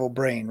survival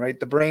brain, right?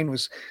 The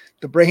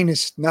brain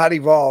is not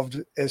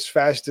evolved as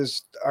fast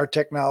as our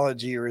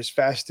technology, or as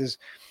fast as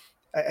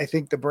I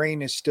think the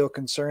brain is still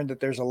concerned that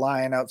there's a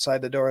lion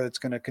outside the door that's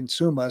going to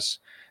consume us,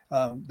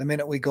 The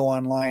minute we go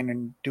online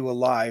and do a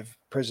live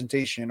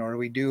presentation, or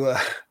we do a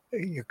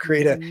you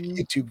create a Mhm.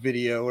 YouTube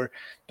video, or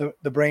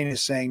the brain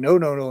is saying, no,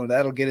 no, no,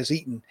 that'll get us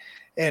eaten.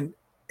 And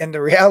and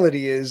the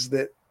reality is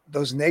that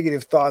those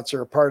negative thoughts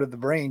are a part of the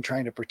brain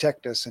trying to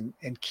protect us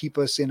and keep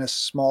us in a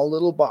small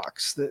little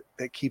box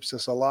that keeps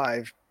us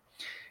alive.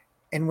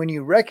 And when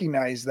you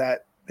recognize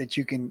that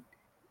you can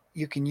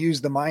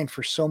use the mind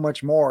for so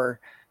much more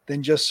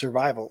than just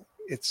survival.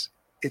 It's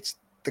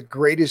the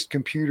greatest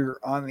computer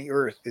on the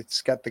earth.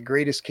 It's got the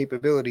greatest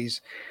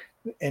capabilities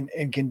and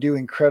can do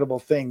incredible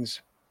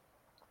things.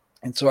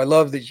 And so I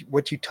love that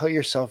what you tell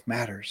yourself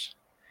matters.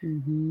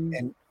 Mhm.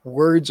 And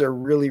words are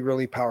really,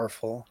 really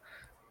powerful.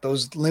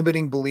 Those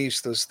limiting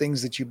beliefs, those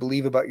things that you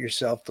believe about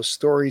yourself, those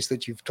stories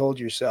that you've told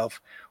yourself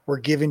were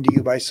given to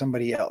you by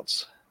somebody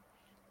else.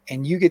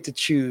 And you get to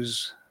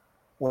choose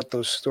what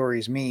those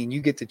stories mean.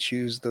 You get to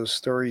choose those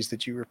stories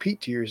that you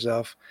repeat to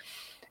yourself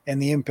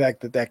and the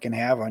impact that that can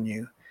have on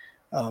you.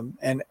 Um,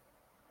 and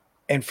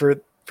and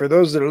for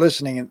those that are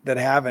listening that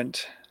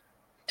haven't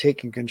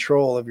taken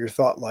control of your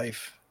thought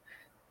life,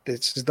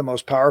 this is the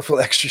most powerful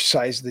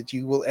exercise that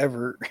you will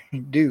ever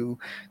do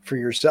for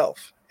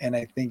yourself. And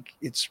I think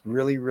it's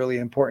really, really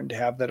important to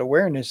have that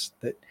awareness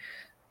that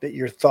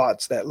your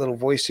thoughts, that little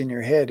voice in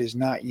your head, is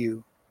not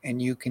you,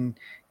 and you can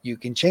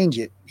change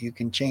it. You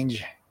can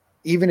change,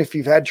 even if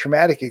you've had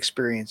traumatic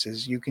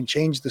experiences, you can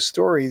change the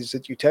stories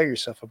that you tell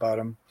yourself about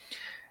them.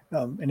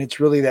 And it's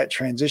really that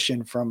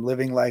transition from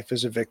living life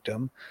as a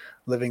victim,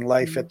 living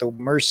life Mhm. at the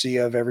mercy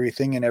of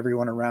everything and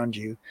everyone around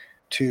you,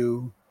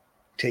 to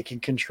taking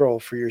control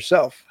for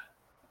yourself.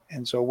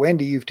 And so,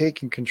 Wendy, you've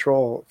taken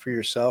control for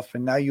yourself,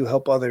 and now you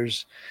help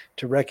others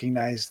to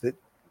recognize that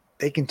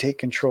they can take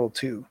control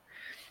too.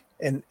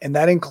 And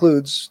that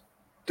includes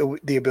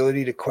the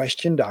ability to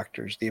question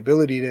doctors, the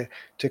ability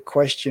to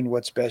question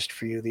what's best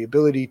for you, the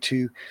ability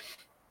to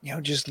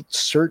just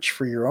search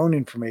for your own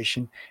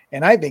information.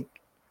 And I think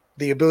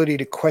the ability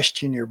to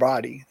question your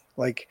body,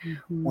 like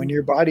when Mhm.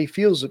 your body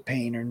feels a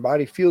pain or your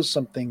body feels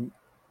something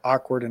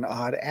awkward and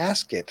odd,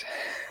 ask it,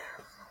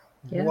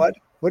 Yeah.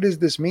 what does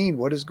this mean,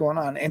 what is going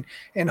on,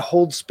 and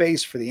hold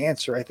space for the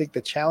answer. I think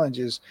the challenge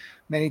is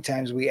many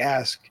times we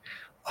ask,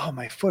 oh,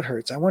 my foot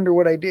hurts, I wonder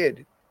what I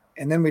did,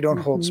 and then we don't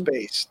hold Mhm.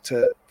 space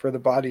to for the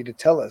body to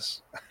tell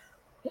us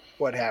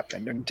what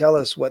happened and tell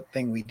us what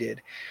thing we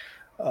did.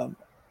 um,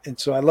 and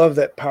so I love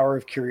that power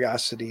of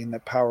curiosity and the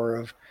power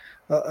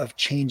of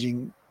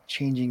changing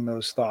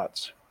those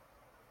thoughts.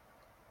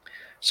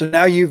 So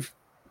now you've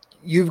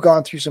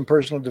gone through some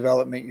personal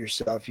development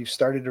yourself. You've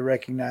started to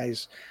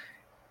recognize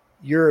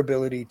your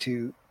ability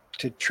to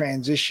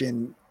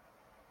transition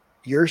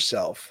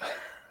yourself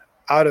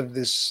out of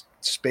this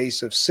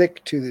space of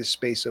sick to this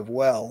space of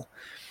well.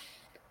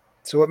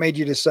 So what made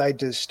you decide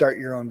to start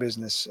your own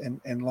business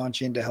and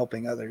launch into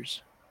helping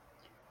others?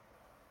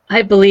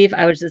 I believe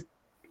I was just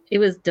it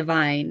was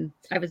divine.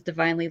 I was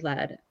divinely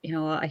led.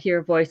 I hear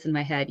a voice in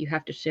my head, you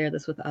have to share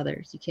this with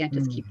others. You can't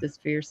just Mm. keep this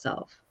for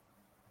yourself.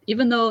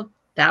 Even though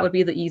that would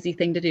be the easy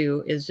thing to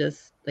do, is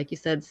just like you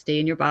said,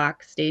 stay in your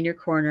box, stay in your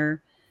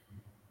corner,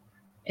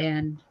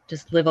 and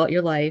just live out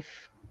your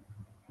life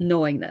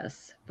knowing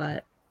this.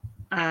 But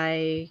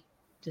I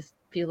just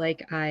feel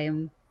like I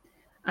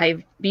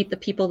meet the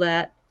people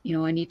that,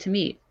 I need to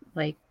meet.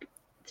 Like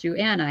through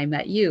Anna, I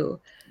met you,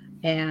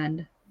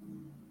 and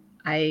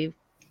I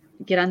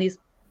get on these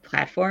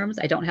platforms.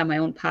 I don't have my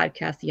own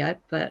podcast yet,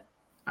 but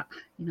uh,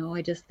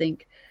 I just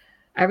think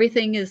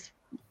everything is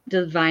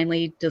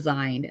divinely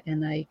designed,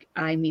 and like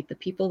I meet the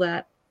people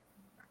that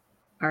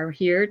are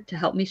here to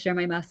help me share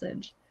my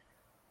message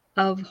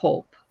of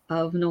hope,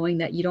 of knowing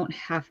that you don't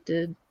have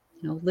to,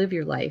 live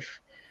your life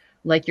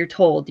like you're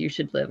told you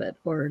should live it,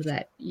 or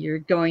that you're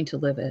going to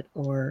live it,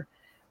 or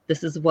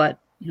this is what,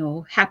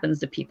 happens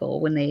to people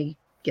when they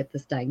get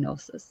this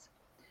diagnosis.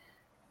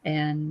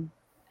 And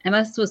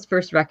MS was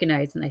first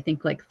recognized in, I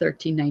think, like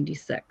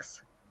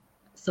 1396.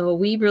 So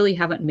we really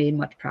haven't made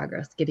much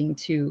progress getting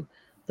to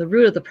the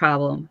root of the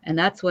problem. And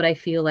that's what I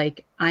feel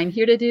like I'm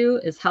here to do,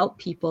 is help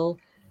people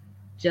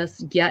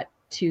just get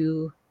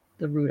to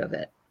the root of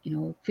it.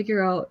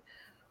 Figure out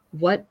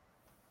what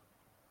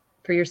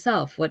for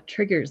yourself, what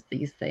triggers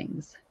these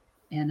things,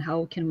 and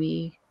how can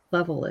we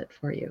level it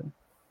for you,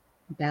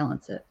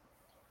 balance it.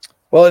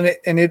 Well,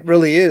 and it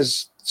really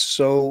is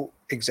so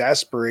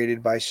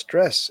exasperated by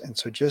stress. And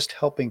so just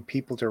helping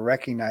people to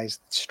recognize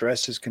that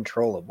stress is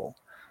controllable.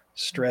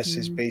 Stress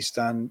is Mm-hmm. based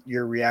on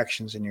your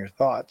reactions and your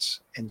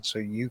thoughts. And so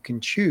you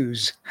can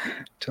choose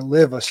to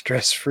live a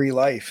stress-free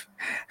life,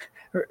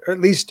 or at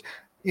least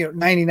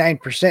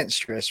 99%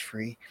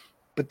 stress-free.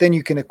 But then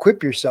you can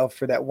equip yourself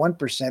for that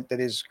 1%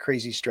 that is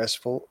crazy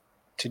stressful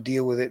to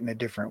deal with it in a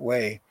different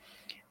way.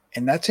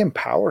 And that's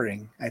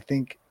empowering. I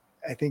think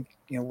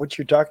what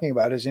you're talking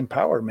about is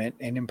empowerment,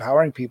 and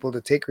empowering people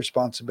to take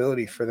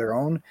responsibility for their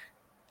own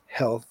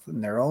health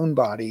and their own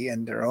body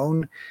and their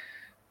own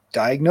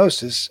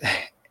diagnosis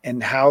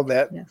and how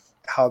Yes.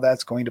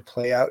 that's going to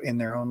play out in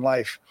their own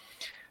life.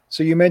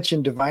 So you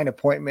mentioned divine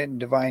appointment and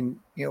divine,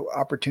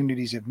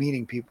 opportunities of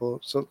meeting people.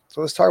 So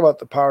let's talk about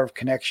the power of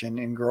connection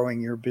in growing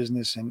your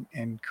business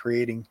and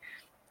creating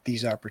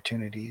these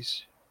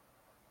opportunities.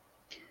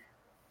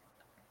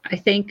 I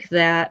think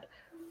that,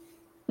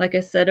 like I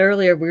said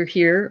earlier,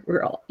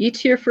 we're all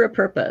each here for a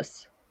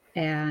purpose.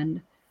 And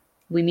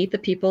we meet the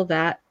people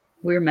that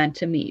we're meant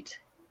to meet.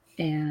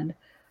 And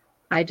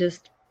I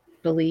just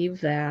believe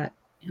that,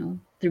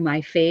 through my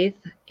faith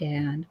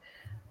and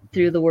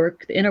through the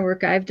inner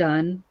work I've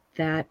done,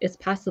 that it's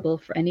possible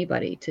for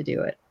anybody to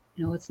do it.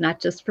 It's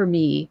not just for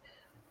me,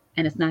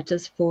 and it's not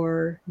just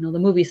for, the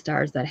movie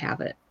stars that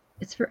have it.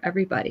 It's for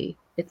everybody.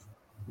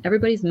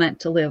 Everybody's meant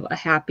to live a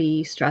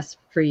happy,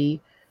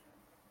 stress-free,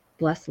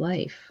 blessed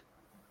life.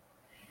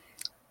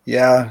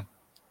 Yeah.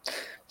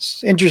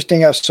 It's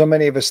interesting how so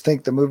many of us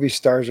think the movie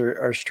stars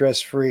are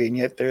stress free, and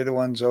yet they're the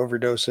ones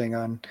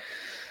overdosing on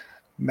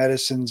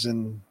medicines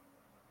and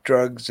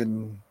drugs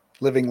and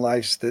living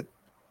lives that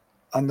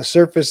on the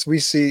surface we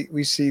see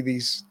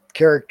these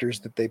characters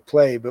that they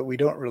play, but we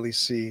don't really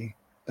see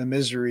the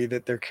misery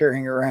that they're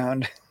carrying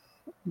around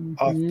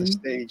off the Mm-hmm.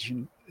 stage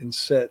and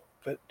set.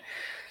 But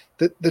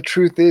the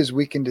truth is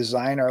we can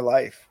design our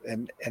life,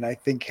 and I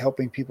think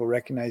helping people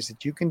recognize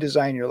that you can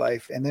design your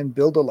life and then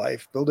build a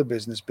life, build a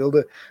business, build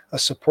a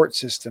support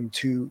system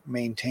to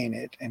maintain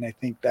it. And I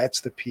think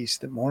that's the piece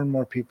that more and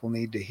more people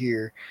need to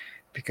hear,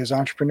 because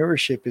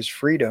entrepreneurship is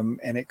freedom,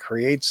 and it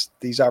creates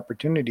these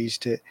opportunities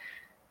to,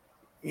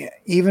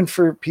 even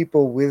for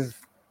people with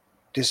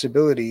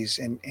disabilities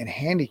and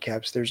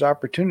handicaps, there's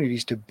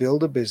opportunities to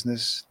build a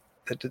business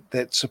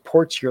that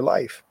supports your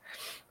life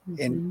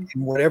Mm-hmm.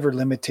 in whatever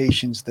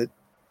limitations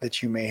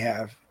that you may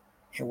have,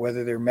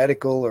 whether they're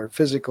medical or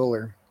physical,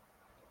 or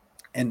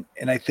and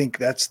I think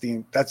that's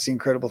the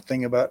incredible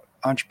thing about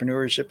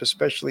entrepreneurship,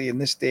 especially in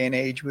this day and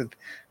age with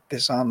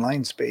this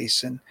online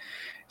space and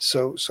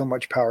so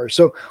much power.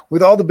 So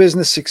with all the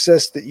business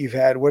success that you've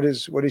had, what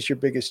is your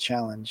biggest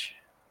challenge?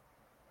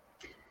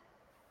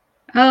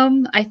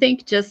 I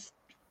think just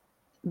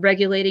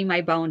regulating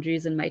my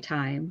boundaries and my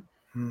time,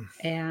 Hmm.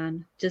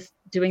 and just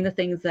doing the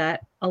things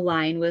that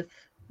align with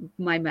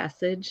my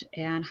message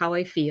and how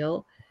I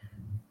feel.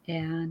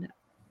 And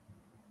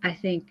I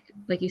think,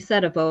 like you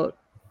said about,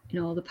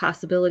 the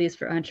possibilities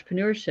for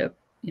entrepreneurship,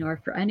 or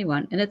for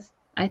anyone. And it's,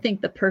 I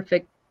think, the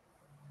perfect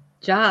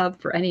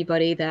job for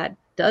anybody that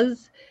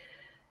does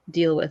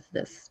deal with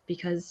this,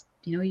 because,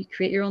 you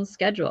create your own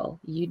schedule.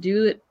 You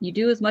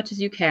do as much as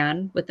you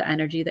can with the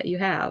energy that you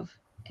have.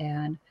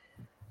 And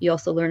you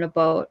also learn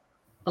about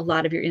a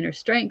lot of your inner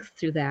strength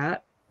through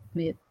that.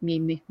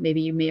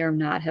 Maybe you may or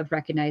not have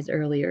recognized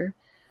earlier.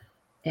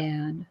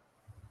 And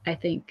I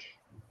think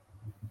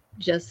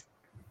just,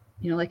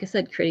 like I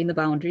said, creating the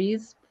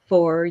boundaries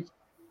for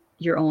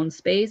your own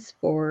space,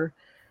 for,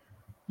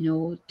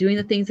 doing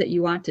the things that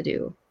you want to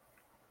do.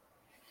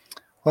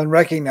 Well, and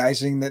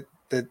recognizing that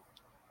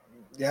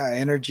yeah,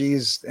 energy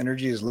is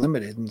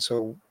limited, and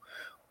so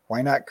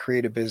why not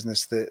create a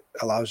business that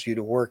allows you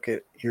to work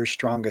at your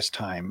strongest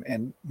time,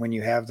 and when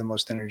you have the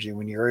most energy,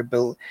 when you're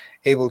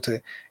able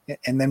to,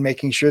 and then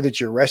making sure that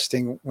you're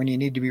resting when you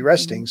need to be Mm-hmm.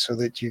 resting, so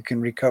that you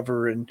can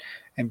recover and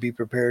be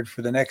prepared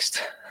for the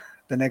next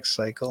the next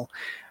cycle.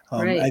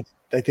 um, Right.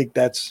 i I think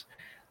that's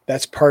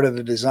part of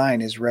the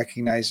design, is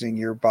recognizing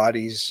your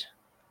body's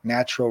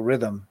natural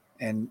rhythm,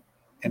 and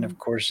Mm-hmm. of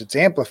course it's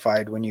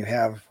amplified when you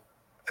have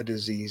a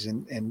disease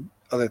and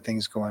other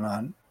things going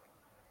on,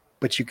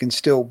 but you can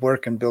still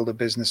work and build a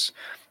business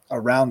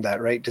around that,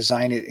 right?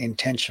 Design it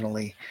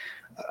intentionally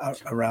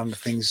around the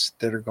things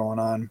that are going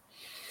on.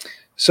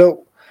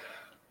 So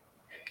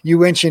you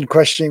mentioned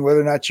questioning whether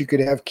or not you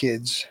could have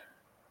kids.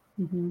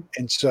 Mm-hmm.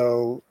 And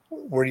so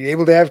were you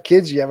able to have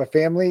kids? You have a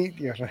family?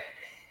 You have a,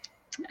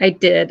 I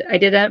did. I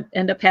did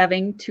end up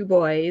having two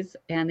boys,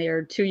 and they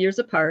are 2 years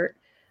apart.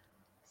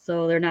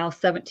 So they're now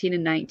 17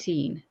 and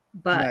 19.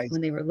 But nice.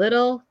 when they were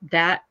little,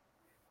 that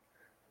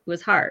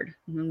was hard.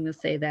 I'm going to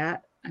say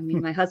that. I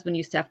mean, my husband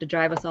used to have to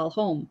drive us all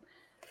home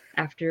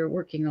after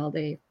working all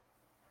day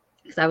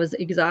because I was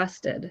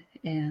exhausted.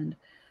 And,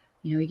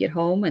 you get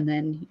home and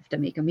then you have to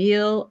make a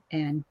meal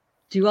and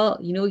do all,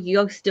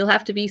 you still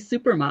have to be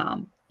super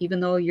mom, even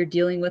though you're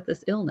dealing with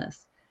this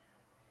illness.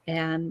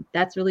 And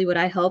that's really what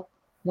I help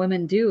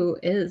women do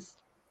is,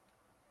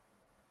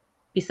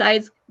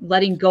 besides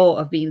letting go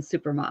of being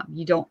super mom,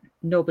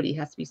 nobody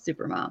has to be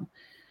super mom,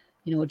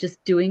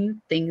 just doing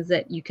things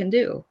that you can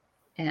do,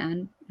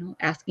 and,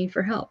 asking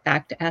for help,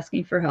 back to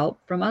asking for help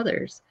from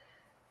others.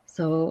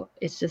 So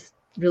it's just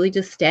really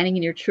just standing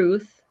in your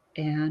truth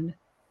and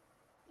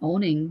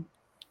owning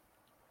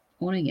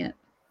owning it.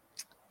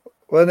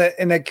 Well,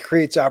 and that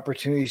creates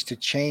opportunities to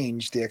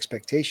change the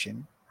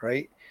expectation,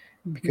 right?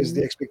 Because Mm-hmm.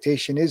 the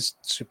expectation is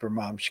super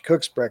mom. She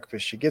cooks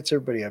breakfast. She gets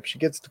everybody up. She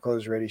gets the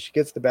clothes ready. She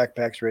gets the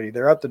backpacks ready.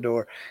 They're out the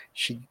door.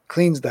 She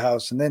cleans the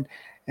house, and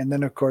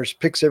then of course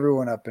picks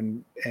everyone up,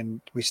 and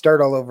we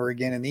start all over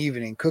again in the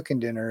evening, cooking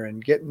dinner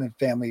and getting the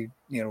family,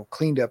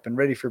 cleaned up and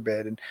ready for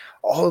bed, and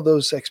all of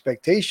those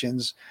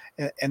expectations.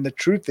 And the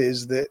truth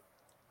is that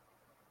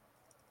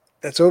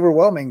that's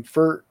overwhelming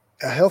for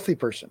a healthy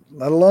person,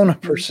 let alone a Hmm.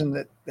 person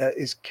that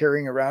is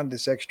carrying around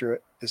this extra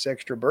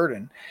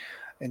burden.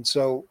 And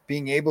so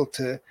being able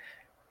to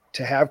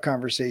have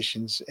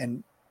conversations,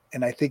 and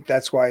I think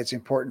that's why it's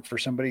important for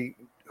somebody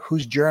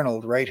who's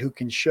journaled, right, who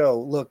can show,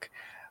 look,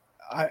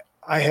 I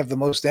I have the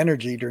most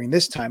energy during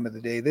this time of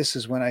the day. This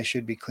is when I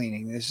should be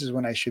cleaning. This is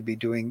when I should be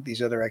doing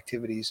these other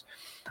activities.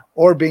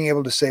 Or being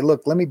able to say,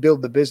 look, let me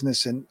build the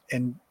business and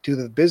do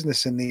the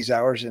business in these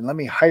hours, and let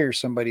me hire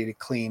somebody to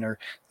clean, or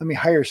let me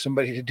hire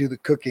somebody to do the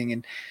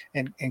cooking,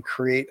 and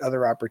create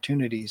other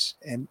opportunities.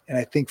 And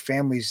I think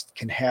families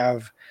can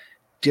have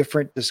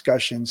different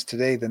discussions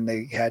today than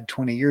they had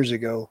 20 years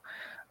ago,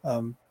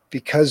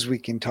 because we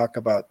can talk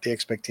about the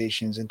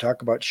expectations and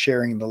talk about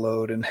sharing the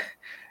load,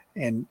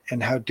 and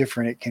how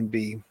different it can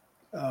be.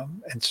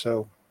 And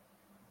so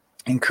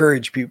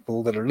encourage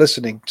people that are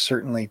listening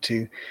certainly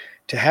to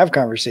have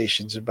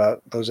conversations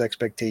about those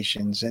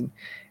expectations, and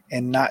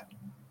not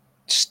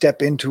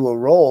step into a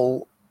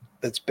role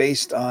that's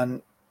based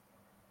on,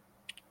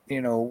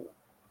 you know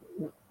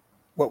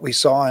what we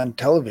saw on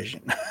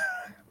television.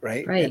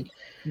 Right. And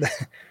Right.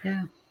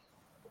 Yeah.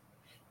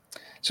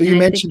 so And you I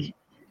mentioned, think,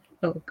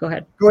 oh, go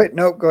ahead. go ahead,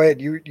 no, go ahead,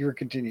 you were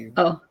continuing.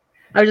 Oh,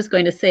 I was just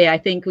going to say, I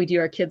think we do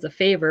our kids a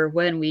favor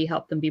when we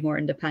help them be more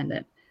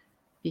independent,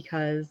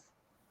 because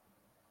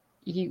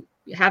you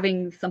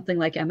having something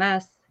like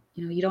MS,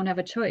 you don't have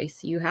a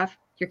choice. Your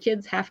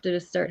kids have to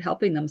start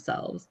helping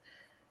themselves,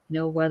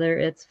 whether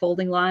it's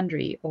folding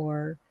laundry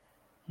or,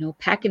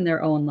 packing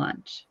their own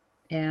lunch.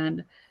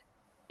 And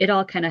it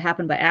all kind of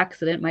happened by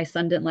accident. My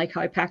son didn't like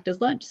how I packed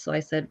his lunch. So I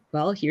said,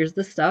 well, here's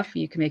the stuff.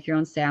 You can make your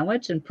own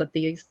sandwich and put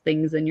these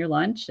things in your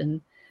lunch. And,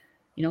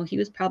 he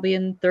was probably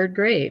in third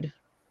grade,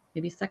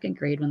 maybe second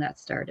grade when that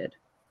started.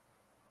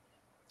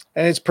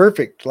 And it's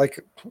perfect.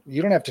 Like,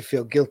 you don't have to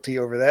feel guilty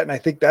over that. And I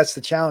think that's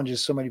the challenge,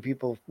 is so many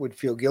people would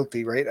feel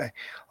guilty, right?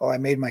 I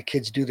made my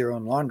kids do their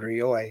own laundry.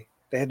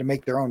 They had to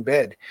make their own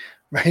bed,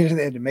 right? And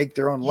they had to make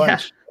their own Yeah.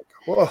 lunch. Like,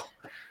 whoa,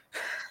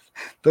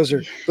 those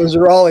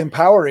are all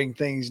empowering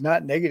things,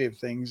 not negative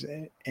things.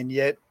 And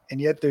yet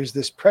there's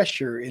this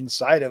pressure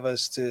inside of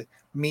us to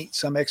meet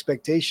some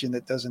expectation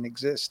that doesn't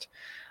exist.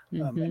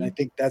 And I Hmm.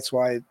 think that's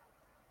why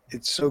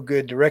it's so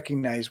good to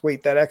recognize,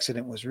 wait, that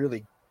accident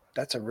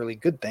that's a really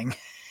good thing.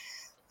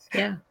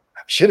 Yeah.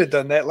 I should have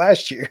done that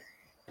last year.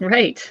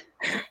 Right.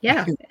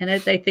 Yeah. And I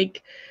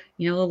think,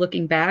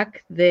 looking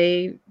back,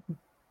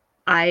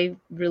 I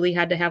really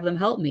had to have them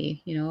help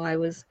me. I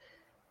was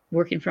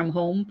working from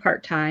home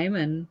part time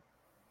and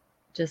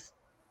just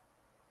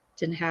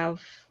didn't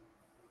have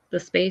the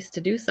space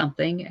to do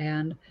something.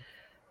 And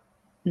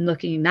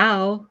looking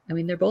now, I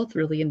mean, they're both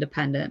really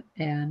independent,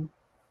 and,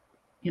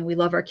 we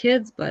love our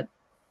kids, but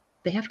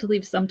they have to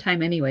leave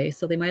sometime anyway.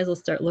 So they might as well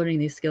start learning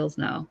these skills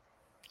now.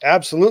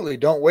 Absolutely.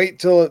 Don't wait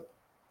till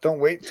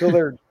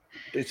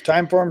it's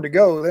time for them to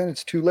go. Then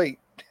it's too late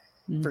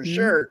for Hmm.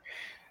 sure.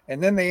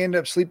 And then they end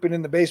up sleeping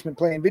in the basement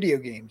playing video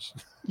games.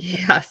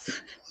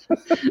 Yes.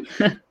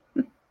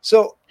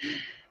 So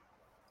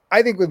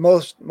I think with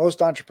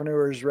most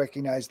entrepreneurs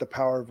recognize the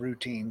power of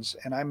routines,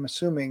 and I'm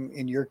assuming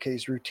in your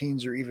case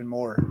routines are even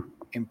more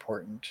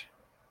important.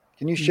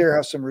 Can you share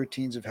how some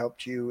routines have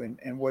helped you,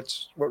 and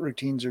what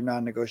routines are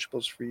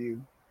non-negotiables for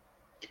you?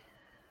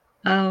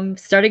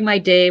 Starting my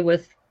day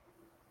with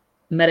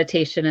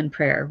meditation and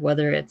prayer,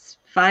 whether it's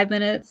 5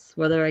 minutes,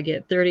 whether I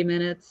get 30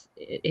 minutes,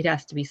 it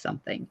has to be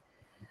something.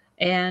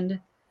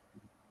 And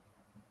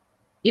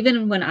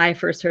even when I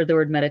first heard the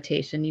word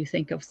meditation, you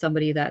think of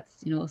somebody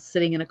that's,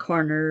 sitting in a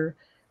corner,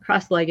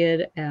 cross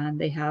legged, and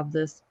they have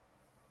this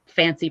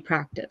fancy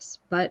practice.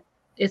 But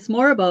it's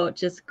more about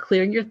just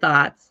clearing your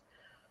thoughts,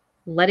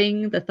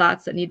 letting the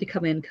thoughts that need to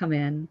come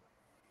in.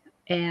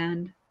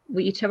 And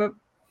we each have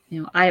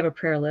I have a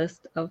prayer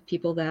list of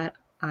people that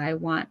I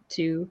want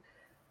to,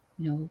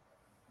 you know,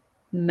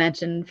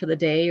 mention for the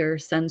day or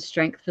send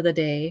strength for the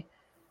day.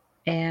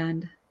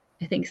 And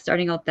I think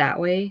starting out that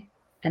way,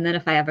 and then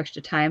if I have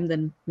extra time,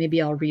 then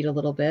maybe I'll read a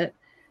little bit.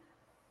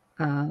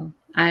 Uh,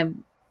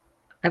 I'm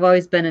I've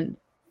always been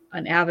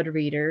an avid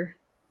reader,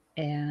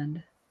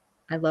 and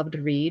I love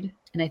to read.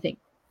 And I think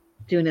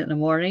doing it in the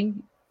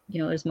morning,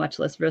 there's much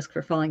less risk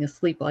for falling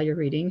asleep while you're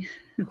reading.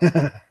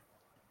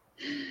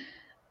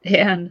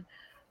 And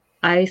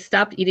I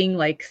stopped eating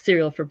like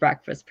cereal for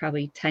breakfast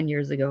probably 10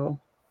 years ago.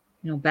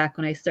 Back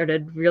when I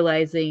started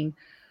realizing,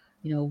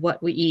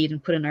 what we eat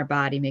and put in our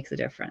body makes a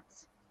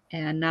difference.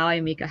 And now I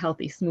make a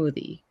healthy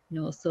smoothie,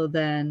 so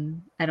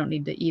then I don't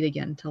need to eat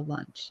again till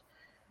lunch.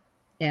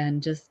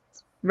 And just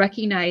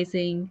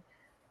recognizing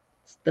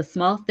the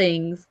small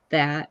things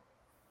that,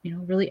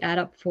 really add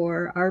up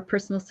for our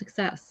personal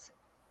success,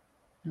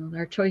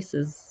 our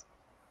choices.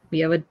 We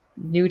have a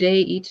new day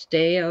each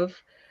day of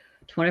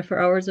 24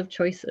 hours of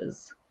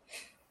choices.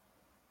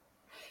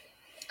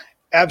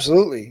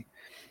 Absolutely.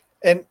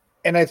 And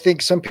I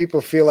think some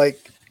people feel like,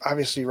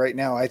 obviously right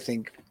now, I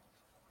think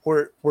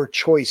we're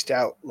choiced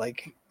out.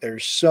 Like,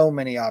 there's so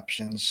many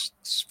options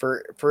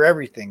for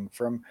everything,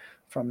 from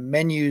from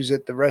menus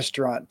at the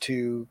restaurant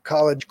to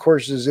college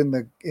courses in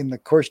the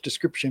course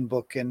description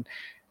book, and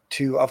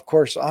to, of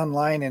course,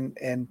 online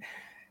and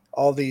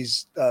all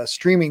these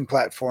streaming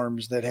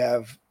platforms that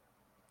have,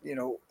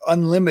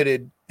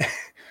 unlimited.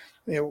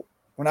 you know,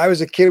 when I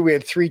was a kid, we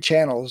had 3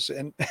 channels,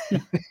 and,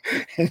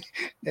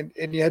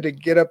 and you had to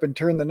get up and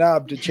turn the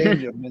knob to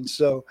change them. And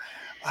so,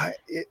 I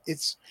it,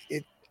 it's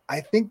it. I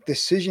think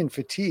decision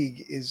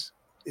fatigue is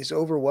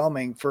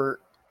overwhelming for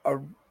a,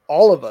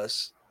 all of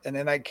us, and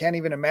then I can't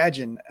even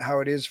imagine how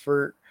it is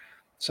for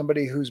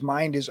somebody whose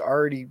mind is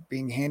already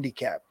being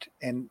handicapped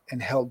and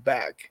held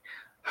back.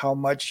 How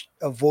much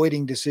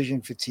avoiding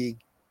decision fatigue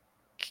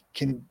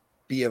can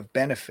be of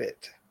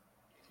benefit.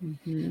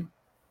 Hmm.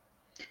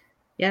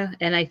 Yeah,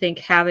 and I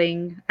think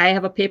I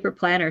have a paper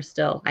planner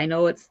still. I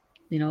know it's,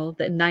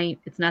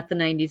 it's not the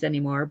 90s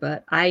anymore,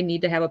 but I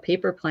need to have a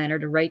paper planner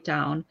to write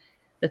down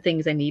the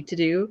things I need to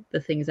do,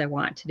 the things I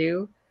want to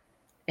do,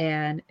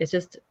 and it's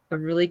just a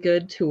really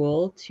good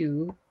tool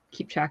to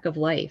keep track of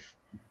life.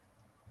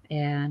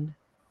 And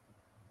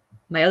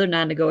my other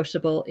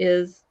non-negotiable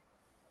is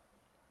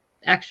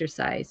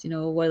exercise,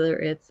 whether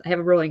it's I have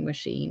a rowing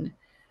machine,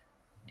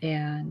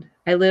 and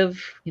we live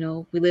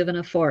in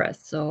a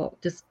forest, so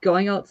just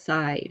going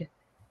outside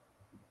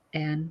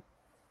and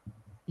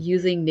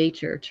using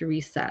nature to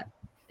reset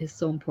is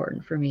so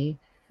important for me.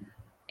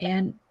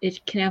 And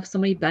it can have so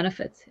many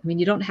benefits. I mean,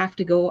 you don't have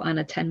to go on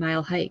a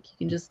 10-mile hike. You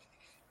can just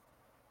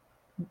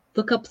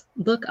look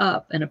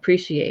up and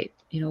appreciate,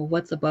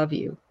 what's above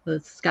you, the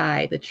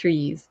sky, the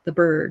trees, the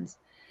birds.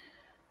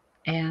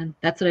 And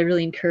that's what I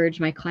really encourage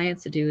my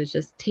clients to do, is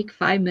just take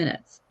 5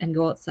 minutes and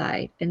go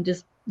outside and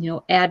just,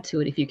 add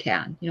to it if you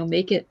can.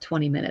 Make it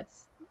 20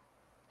 minutes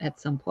at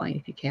some point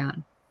if you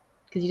can,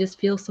 because you just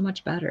feel so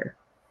much better.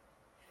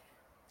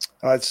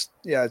 It's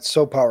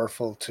so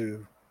powerful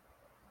to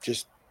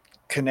just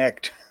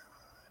connect,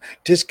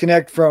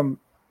 disconnect from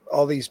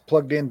all these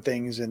plugged in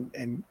things,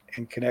 and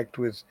connect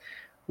with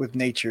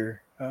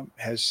nature.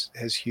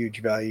 Has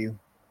huge value.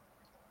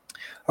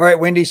 All right,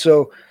 Wendy.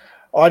 So,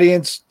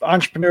 audience,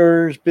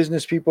 entrepreneurs,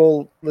 business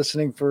people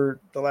listening for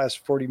the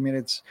last 40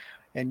 minutes,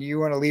 and you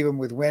want to leave them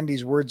with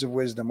Wendy's words of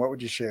wisdom. What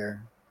would you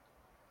share?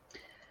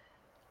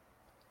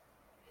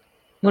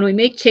 When we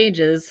make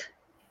changes,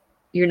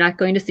 you're not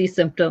going to see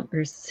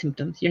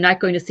symptoms. You're not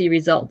going to see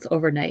results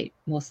overnight,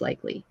 most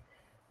likely.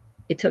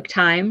 It took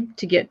time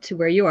to get to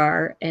where you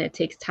are, and it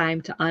takes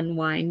time to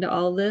unwind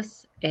all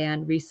this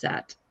and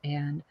reset,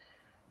 and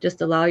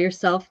just allow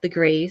yourself the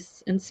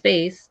grace and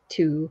space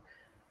to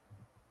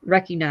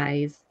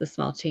recognize the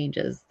small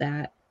changes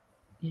that,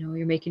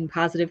 you're making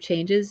positive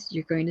changes,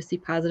 you're going to see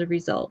positive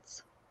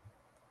results.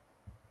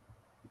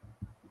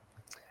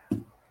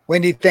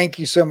 Wendy, thank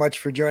you so much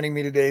for joining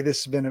me today.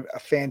 This has been a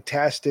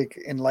fantastic,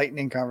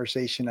 enlightening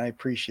conversation. I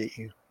appreciate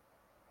you.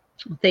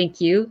 Thank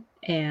you.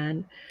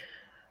 And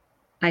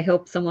I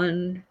hope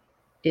someone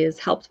is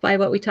helped by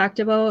what we talked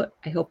about.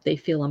 I hope they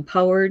feel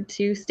empowered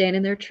to stand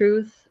in their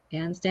truth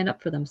and stand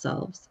up for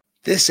themselves.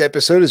 This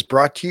episode is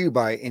brought to you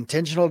by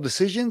intentional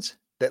decisions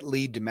that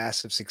lead to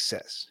massive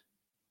success.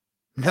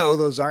 No,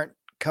 those aren't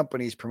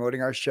companies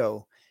promoting our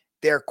show.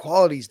 They are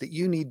qualities that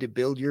you need to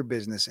build your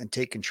business and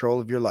take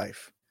control of your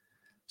life.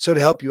 So, to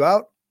help you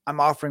out, I'm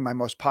offering my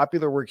most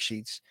popular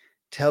worksheets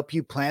to help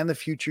you plan the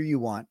future you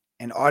want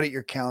and audit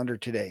your calendar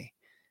today.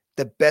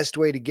 The best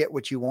way to get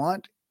what you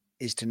want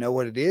is to know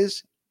what it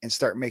is and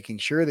start making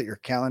sure that your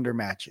calendar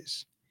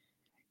matches.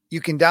 You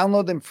can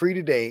download them free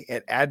today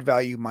at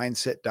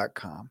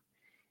addvaluemindset.com.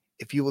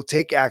 If you will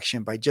take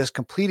action by just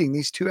completing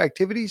these 2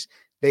 activities,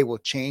 they will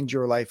change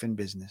your life and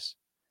business.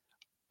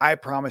 I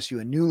promise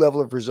you a new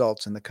level of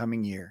results in the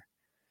coming year.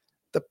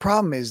 The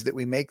problem is that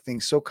we make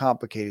things so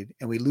complicated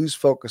and we lose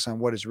focus on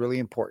what is really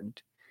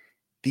important.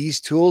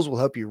 These tools will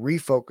help you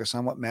refocus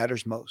on what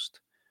matters most.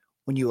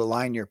 When you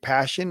align your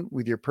passion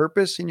with your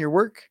purpose in your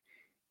work,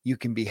 you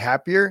can be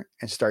happier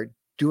and start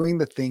doing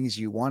the things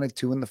you wanted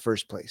to in the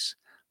first place,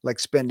 like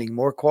spending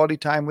more quality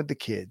time with the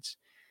kids.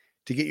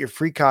 To get your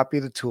free copy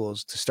of the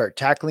tools to start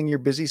tackling your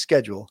busy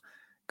schedule,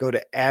 go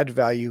to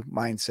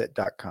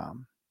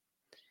addvaluemindset.com.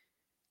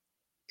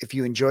 If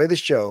you enjoy the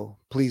show,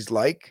 please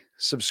like,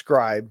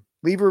 subscribe,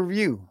 leave a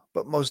review.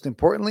 But most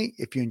importantly,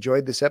 if you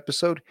enjoyed this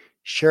episode,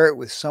 share it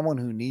with someone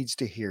who needs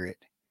to hear it.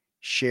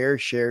 Share,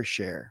 share,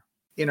 share.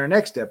 In our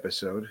next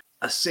episode,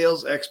 a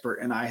sales expert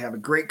and I have a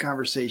great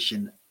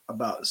conversation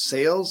about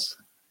sales,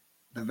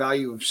 the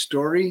value of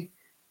story,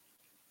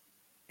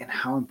 and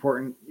how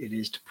important it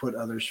is to put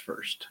others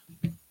first.